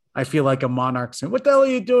 I feel like a monarch saying, "What the hell are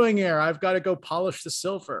you doing here? I've got to go polish the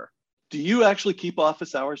silver." Do you actually keep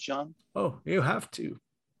office hours, John? Oh, you have to.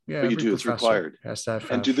 Yeah, but you do. It's required. Has to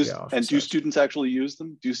have, and do students actually use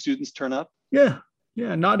them? Do students turn up? Yeah.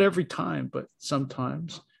 Not every time, but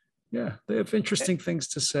sometimes. Yeah, they have interesting things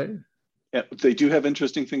to say. Yeah, they do have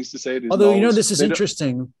interesting things to say. Although this is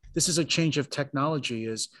interesting. This is a change of technology.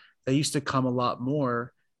 Is they used to come a lot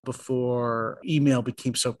more before email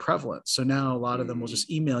became so prevalent. So now a lot of them will just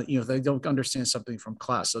email. If they don't understand something from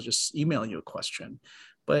class, they'll just email you a question.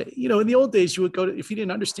 But, in the old days, you would if you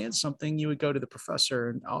didn't understand something, you would go to the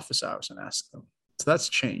professor in office hours and ask them. So that's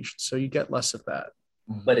changed. So you get less of that.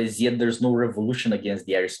 But as yet, there's no revolution against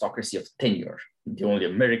the aristocracy of tenure. The only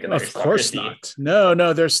American aristocracy. Of course not.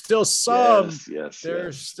 No, there's still some. Yes.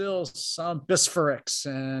 There's still some bispherics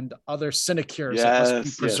and other sinecures that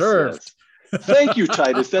must be preserved. Yes. Thank you,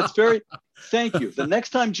 Titus. Thank you. The next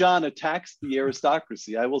time John attacks the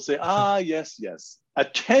aristocracy, I will say, yes. A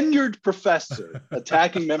tenured professor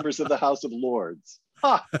attacking members of the House of Lords.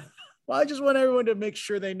 Well, I just want everyone to make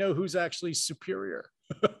sure they know who's actually superior.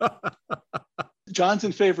 John's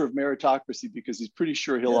in favor of meritocracy because he's pretty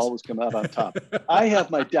sure he'll always come out on top. I have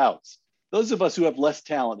my doubts. Those of us who have less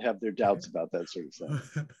talent have their doubts about that sort of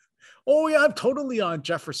thing. Oh, yeah, I'm totally on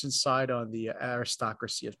Jefferson's side on the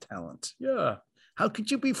aristocracy of talent. Yeah. How could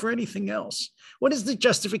you be for anything else? What is the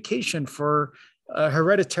justification for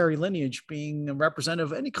hereditary lineage being a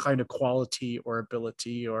representative of any kind of quality or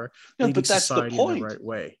ability or leading society in the right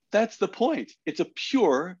way? That's the point. It's a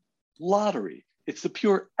pure lottery. It's the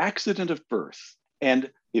pure accident of birth.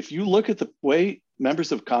 And if you look at the way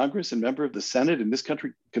members of Congress and members of the Senate in this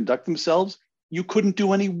country conduct themselves, you couldn't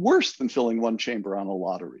do any worse than filling one chamber on a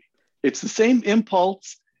lottery. It's the same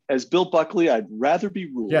impulse as Bill Buckley. I'd rather be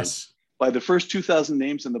ruled by the first 2,000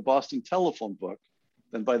 names in the Boston Telephone Book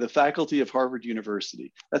than by the faculty of Harvard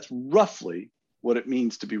University. That's roughly what it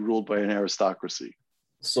means to be ruled by an aristocracy.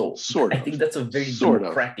 So Sort I of. think that's a very Sort of.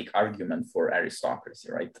 democratic argument for aristocracy,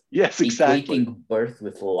 right? Yes, exactly. Equating birth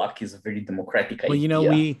with luck is a very democratic Well,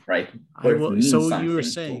 idea, right? Birth means so something you were to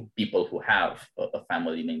saying, people who have a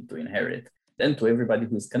family name to inherit, then to everybody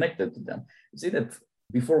who is connected to them. You see that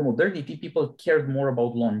before modernity, people cared more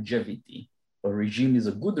about longevity. A regime is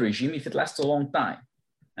a good regime if it lasts a long time.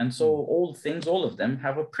 And so all of them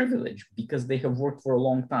have a privilege because they have worked for a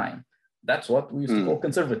long time. That's what we used to call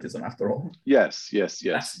conservatism, after all. Yes.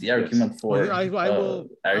 That's the argument for I'll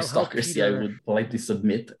aristocracy. I would politely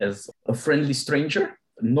submit as a friendly stranger.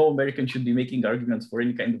 No American should be making arguments for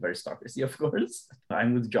any kind of aristocracy, of course.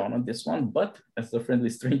 I'm with John on this one, but as a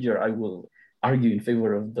friendly stranger, I will argue in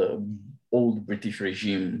favor of the old British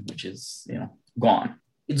regime, which is, gone.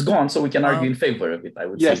 It's gone, so we can argue in favor of it, I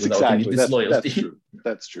would say, without any disloyalty.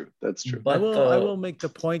 That's true. But I will make the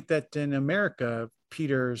point that in America,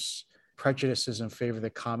 Peter's prejudices in favor of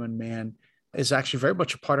the common man is actually very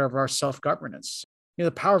much a part of our self-governance.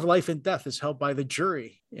 The power of life and death is held by the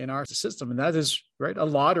jury in our system, and that is right a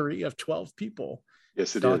lottery of 12 people.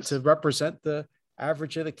 Yes, it is. To represent the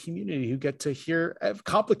average of the community who get to hear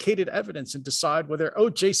complicated evidence and decide whether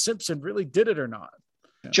O.J. Simpson really did it or not.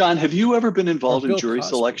 John, have you ever been involved in jury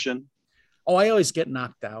selection? Oh, I always get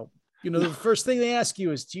knocked out. The first thing they ask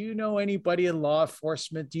you is, do you know anybody in law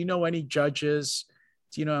enforcement? Do you know any judges?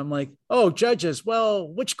 I'm like, oh, judges. Well,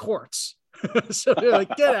 which courts? So they're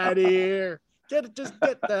like, get out of here. Just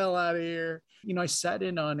get the hell out of here. I sat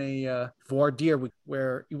in on a voir dire,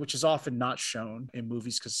 which is often not shown in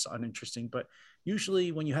movies because it's uninteresting. But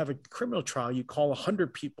usually when you have a criminal trial, you call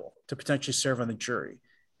 100 people to potentially serve on the jury.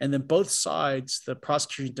 And then both sides, the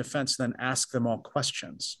prosecution and defense, then ask them all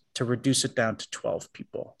questions to reduce it down to 12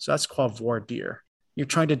 people. So that's called voir dire. You're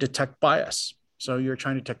trying to detect bias. So you're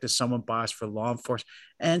trying to detect, is someone biased for law enforcement?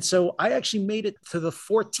 And so I actually made it to the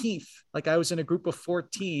 14th. Like I was in a group of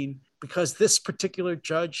 14 because this particular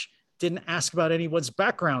judge didn't ask about anyone's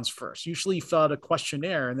backgrounds first. Usually you fill out a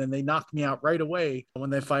questionnaire and then they knock me out right away when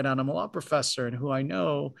they find out I'm a law professor and who I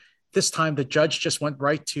know. This time the judge just went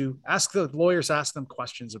right to ask the lawyers, ask them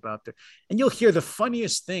questions about it. And you'll hear the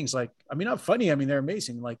funniest things. Like, not funny. They're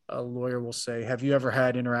amazing. Like a lawyer will say, have you ever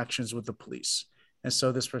had interactions with the police? And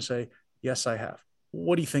so this person will say, yes, I have.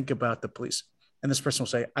 What do you think about the police? And this person will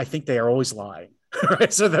say, I think they are always lying.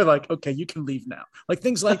 Right? So they're like, okay, you can leave now. Like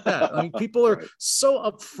things like that. People are so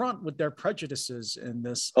upfront with their prejudices in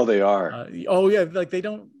this. Oh, they are. Like they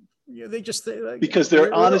don't. They just because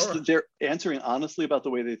they're honest. They're answering honestly about the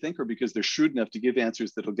way they think, or because they're shrewd enough to give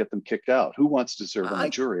answers that'll get them kicked out. Who wants to serve on a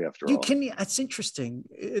jury after all? That's interesting.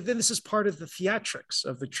 Then this is part of the theatrics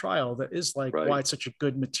of the trial. That is why it's such a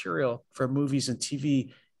good material for movies and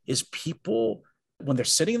TV. Is people when they're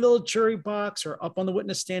sitting in the little jury box or up on the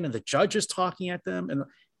witness stand and the judge is talking at them, and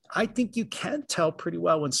I think you can tell pretty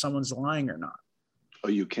well when someone's lying or not. Oh,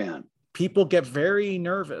 you can. People get very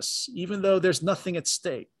nervous, even though there's nothing at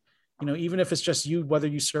stake. Even if it's just you, whether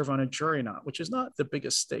you serve on a jury or not, which is not the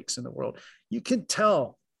biggest stakes in the world, you can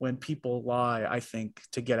tell when people lie, I think,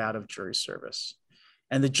 to get out of jury service.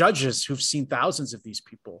 And the judges who've seen thousands of these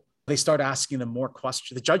people, they start asking them more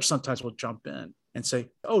questions. The judge sometimes will jump in and say,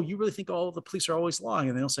 oh, you really think all the police are always lying?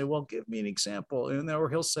 And they'll say, well, give me an example. Or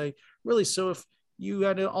he'll say, really, so if you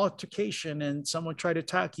had an altercation and someone tried to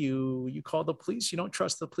attack you, you call the police, you don't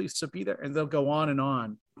trust the police to be there. And they'll go on and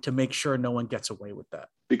on to make sure no one gets away with that.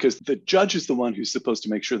 Because the judge is the one who's supposed to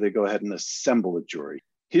make sure they go ahead and assemble a jury.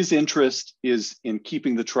 His interest is in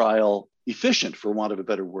keeping the trial efficient, for want of a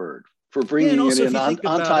better word, for bringing it in on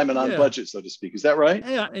time and on budget, so to speak. Is that right?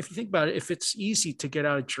 Yeah. If you think about it, if it's easy to get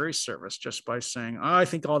out of jury service just by saying, I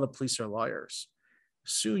think all the police are liars,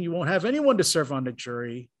 soon you won't have anyone to serve on the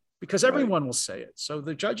jury because everyone will say it. So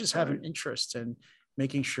the judges have an interest in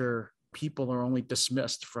making sure people are only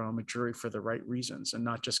dismissed from a jury for the right reasons and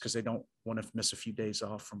not just because they don't want to miss a few days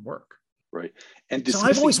off from work. Right. And so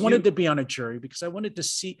I've always wanted to be on a jury because I wanted to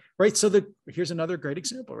see, right? So here's another great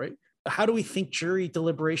example, right? How do we think jury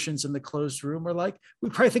deliberations in the closed room are like? We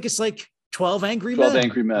probably think it's like 12 Angry Men. 12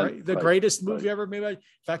 Angry Men. Right? The greatest movie ever made. In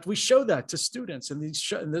fact, we show that to students in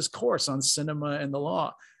this course on cinema and the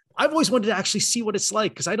law. I've always wanted to actually see what it's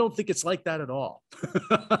like because I don't think it's like that at all.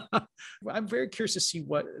 I'm very curious to see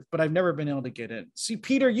but I've never been able to get in. See,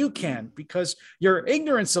 Peter, you can because your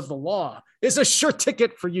ignorance of the law is a sure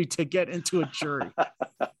ticket for you to get into a jury.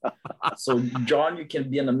 So, John, you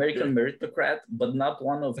can be an American meritocrat, but not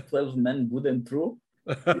one of 12 men good and true.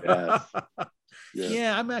 Yes.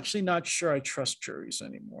 Yeah, I'm actually not sure I trust juries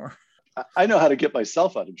anymore. I know how to get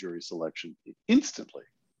myself out of jury selection instantly.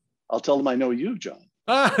 I'll tell them I know you, John.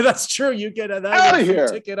 That's true. You get out of here.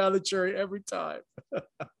 Ticket out of the jury every time.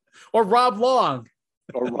 Or Rob Long.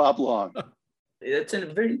 or Rob Long. It's a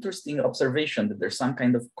very interesting observation that there's some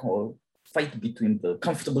kind of fight between the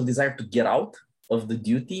comfortable desire to get out of the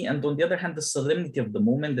duty and, on the other hand, the solemnity of the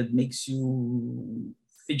moment that makes you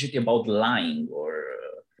fidgety about lying or,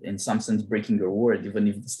 in some sense, breaking your word, even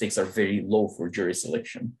if the stakes are very low for jury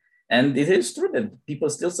selection. And it is true that people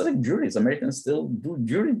still select juries. Americans still do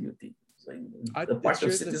jury duty. The part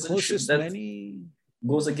of citizenship that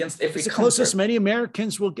goes against every It's the closest many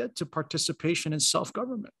Americans will get to participation in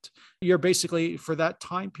self-government. You're basically, for that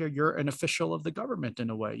time period, you're an official of the government in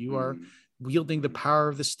a way. You are wielding the power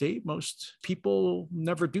of the state. Most people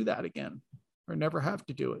never do that again or never have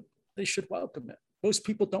to do it. They should welcome it. Most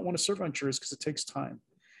people don't want to serve on juries because it takes time.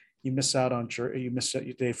 You miss out on jury, you miss out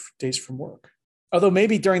your days from work. Although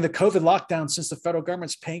maybe during the COVID lockdown, since the federal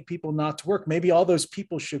government's paying people not to work, maybe all those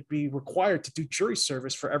people should be required to do jury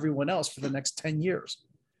service for everyone else for the next 10 years.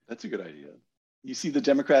 That's a good idea. You see the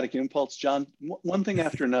Democratic impulse, John? One thing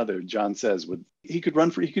after another, John says, he could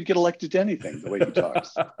get elected to anything the way he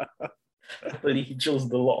talks. But he chose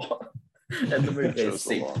the law. And America is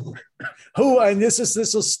safe. And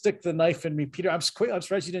this will stick the knife in me, Peter. I'm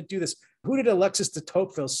surprised you didn't do this. Who did Alexis de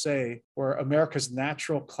Tocqueville say were America's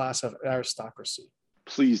natural class of aristocracy?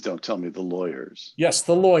 Please don't tell me the lawyers. Yes,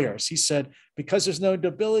 the lawyers. He said, because there's no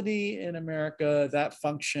nobility in America, that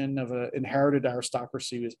function of an inherited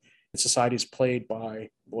aristocracy in society is played by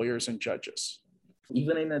lawyers and judges.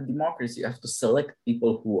 Even in a democracy, you have to select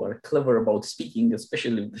people who are clever about speaking,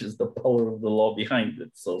 especially if there's the power of the law behind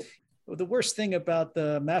it. So the worst thing about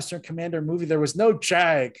the Master and Commander movie, there was no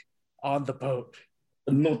JAG on the boat.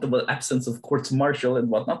 A notable absence of courts martial and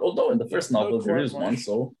whatnot, although in the first novel there is one.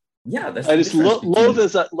 So yeah, that's I just loath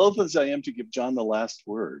as I am to give John the last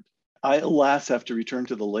word. I, alas, have to return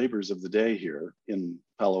to the labors of the day here in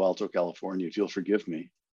Palo Alto, California, if you'll forgive me.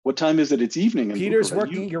 What time is it? It's evening. Peter's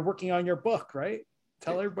working. You're working on your book, right?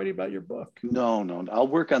 Tell everybody about your book. No. I'll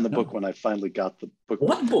work on the book when I finally got the book.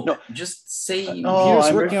 What book? No. Just say.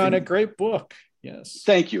 Peter's working on a great book. Yes.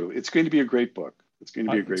 Thank you. It's going to be a great book. It's going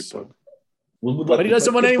to be a great book. But he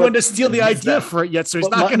doesn't want anyone to steal the idea for it yet, so he's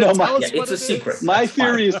not going to tell us what it's a secret. My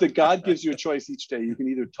theory is that God gives you a choice each day. You can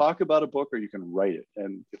either talk about a book or you can write it.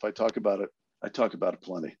 And if I talk about it, I talk about it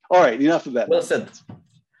plenty. All right, enough of that. Well said.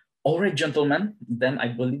 All right, gentlemen, then I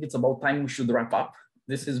believe it's about time we should wrap up.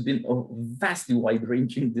 This has been a vastly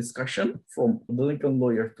wide-ranging discussion from the Lincoln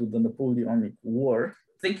Lawyer to the Napoleonic War.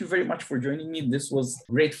 Thank you very much for joining me. This was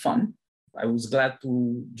great fun. I was glad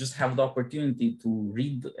to just have the opportunity to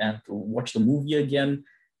read and to watch the movie again.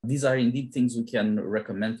 These are indeed things we can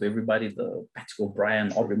recommend to everybody. The Patrick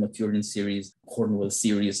O'Brian, Aubrey Maturin series, Cornwell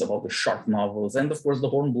series about the sharp novels, and of course the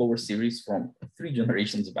Hornblower series from 3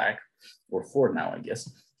 generations back, or 4 now, I guess.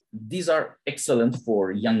 These are excellent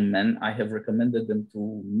for young men. I have recommended them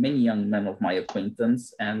to many young men of my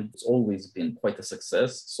acquaintance, and it's always been quite a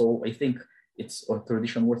success. So I think it's a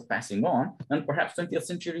tradition worth passing on, and perhaps 20th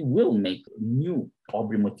Century will make new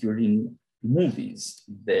Aubrey Maturin movies.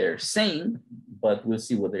 They're saying, but we'll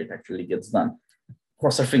see whether it actually gets done.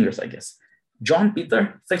 Cross our fingers, I guess. John,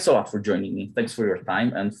 Peter, thanks a lot for joining me. Thanks for your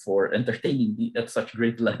time and for entertaining me at such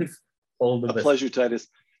great length. All the best. A pleasure, Titus.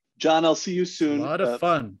 John, I'll see you soon. A lot of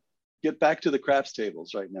fun. Get back to the craps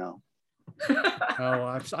tables right now.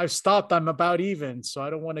 I've stopped. I'm about even, so I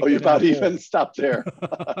don't want to. Oh, you're about even? Stop there.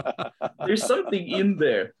 There's something in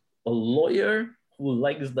there. A lawyer who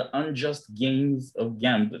likes the unjust gains of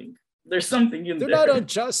gambling. There's something in there. They're not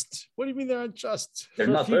unjust. What do you mean they're unjust? They're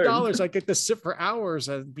for not a few earned. dollars, I get to sit for hours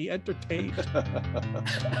and be entertained.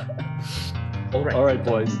 All right,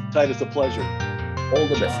 boys. Titus, a pleasure. All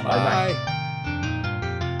the best. Bye-bye. Bye.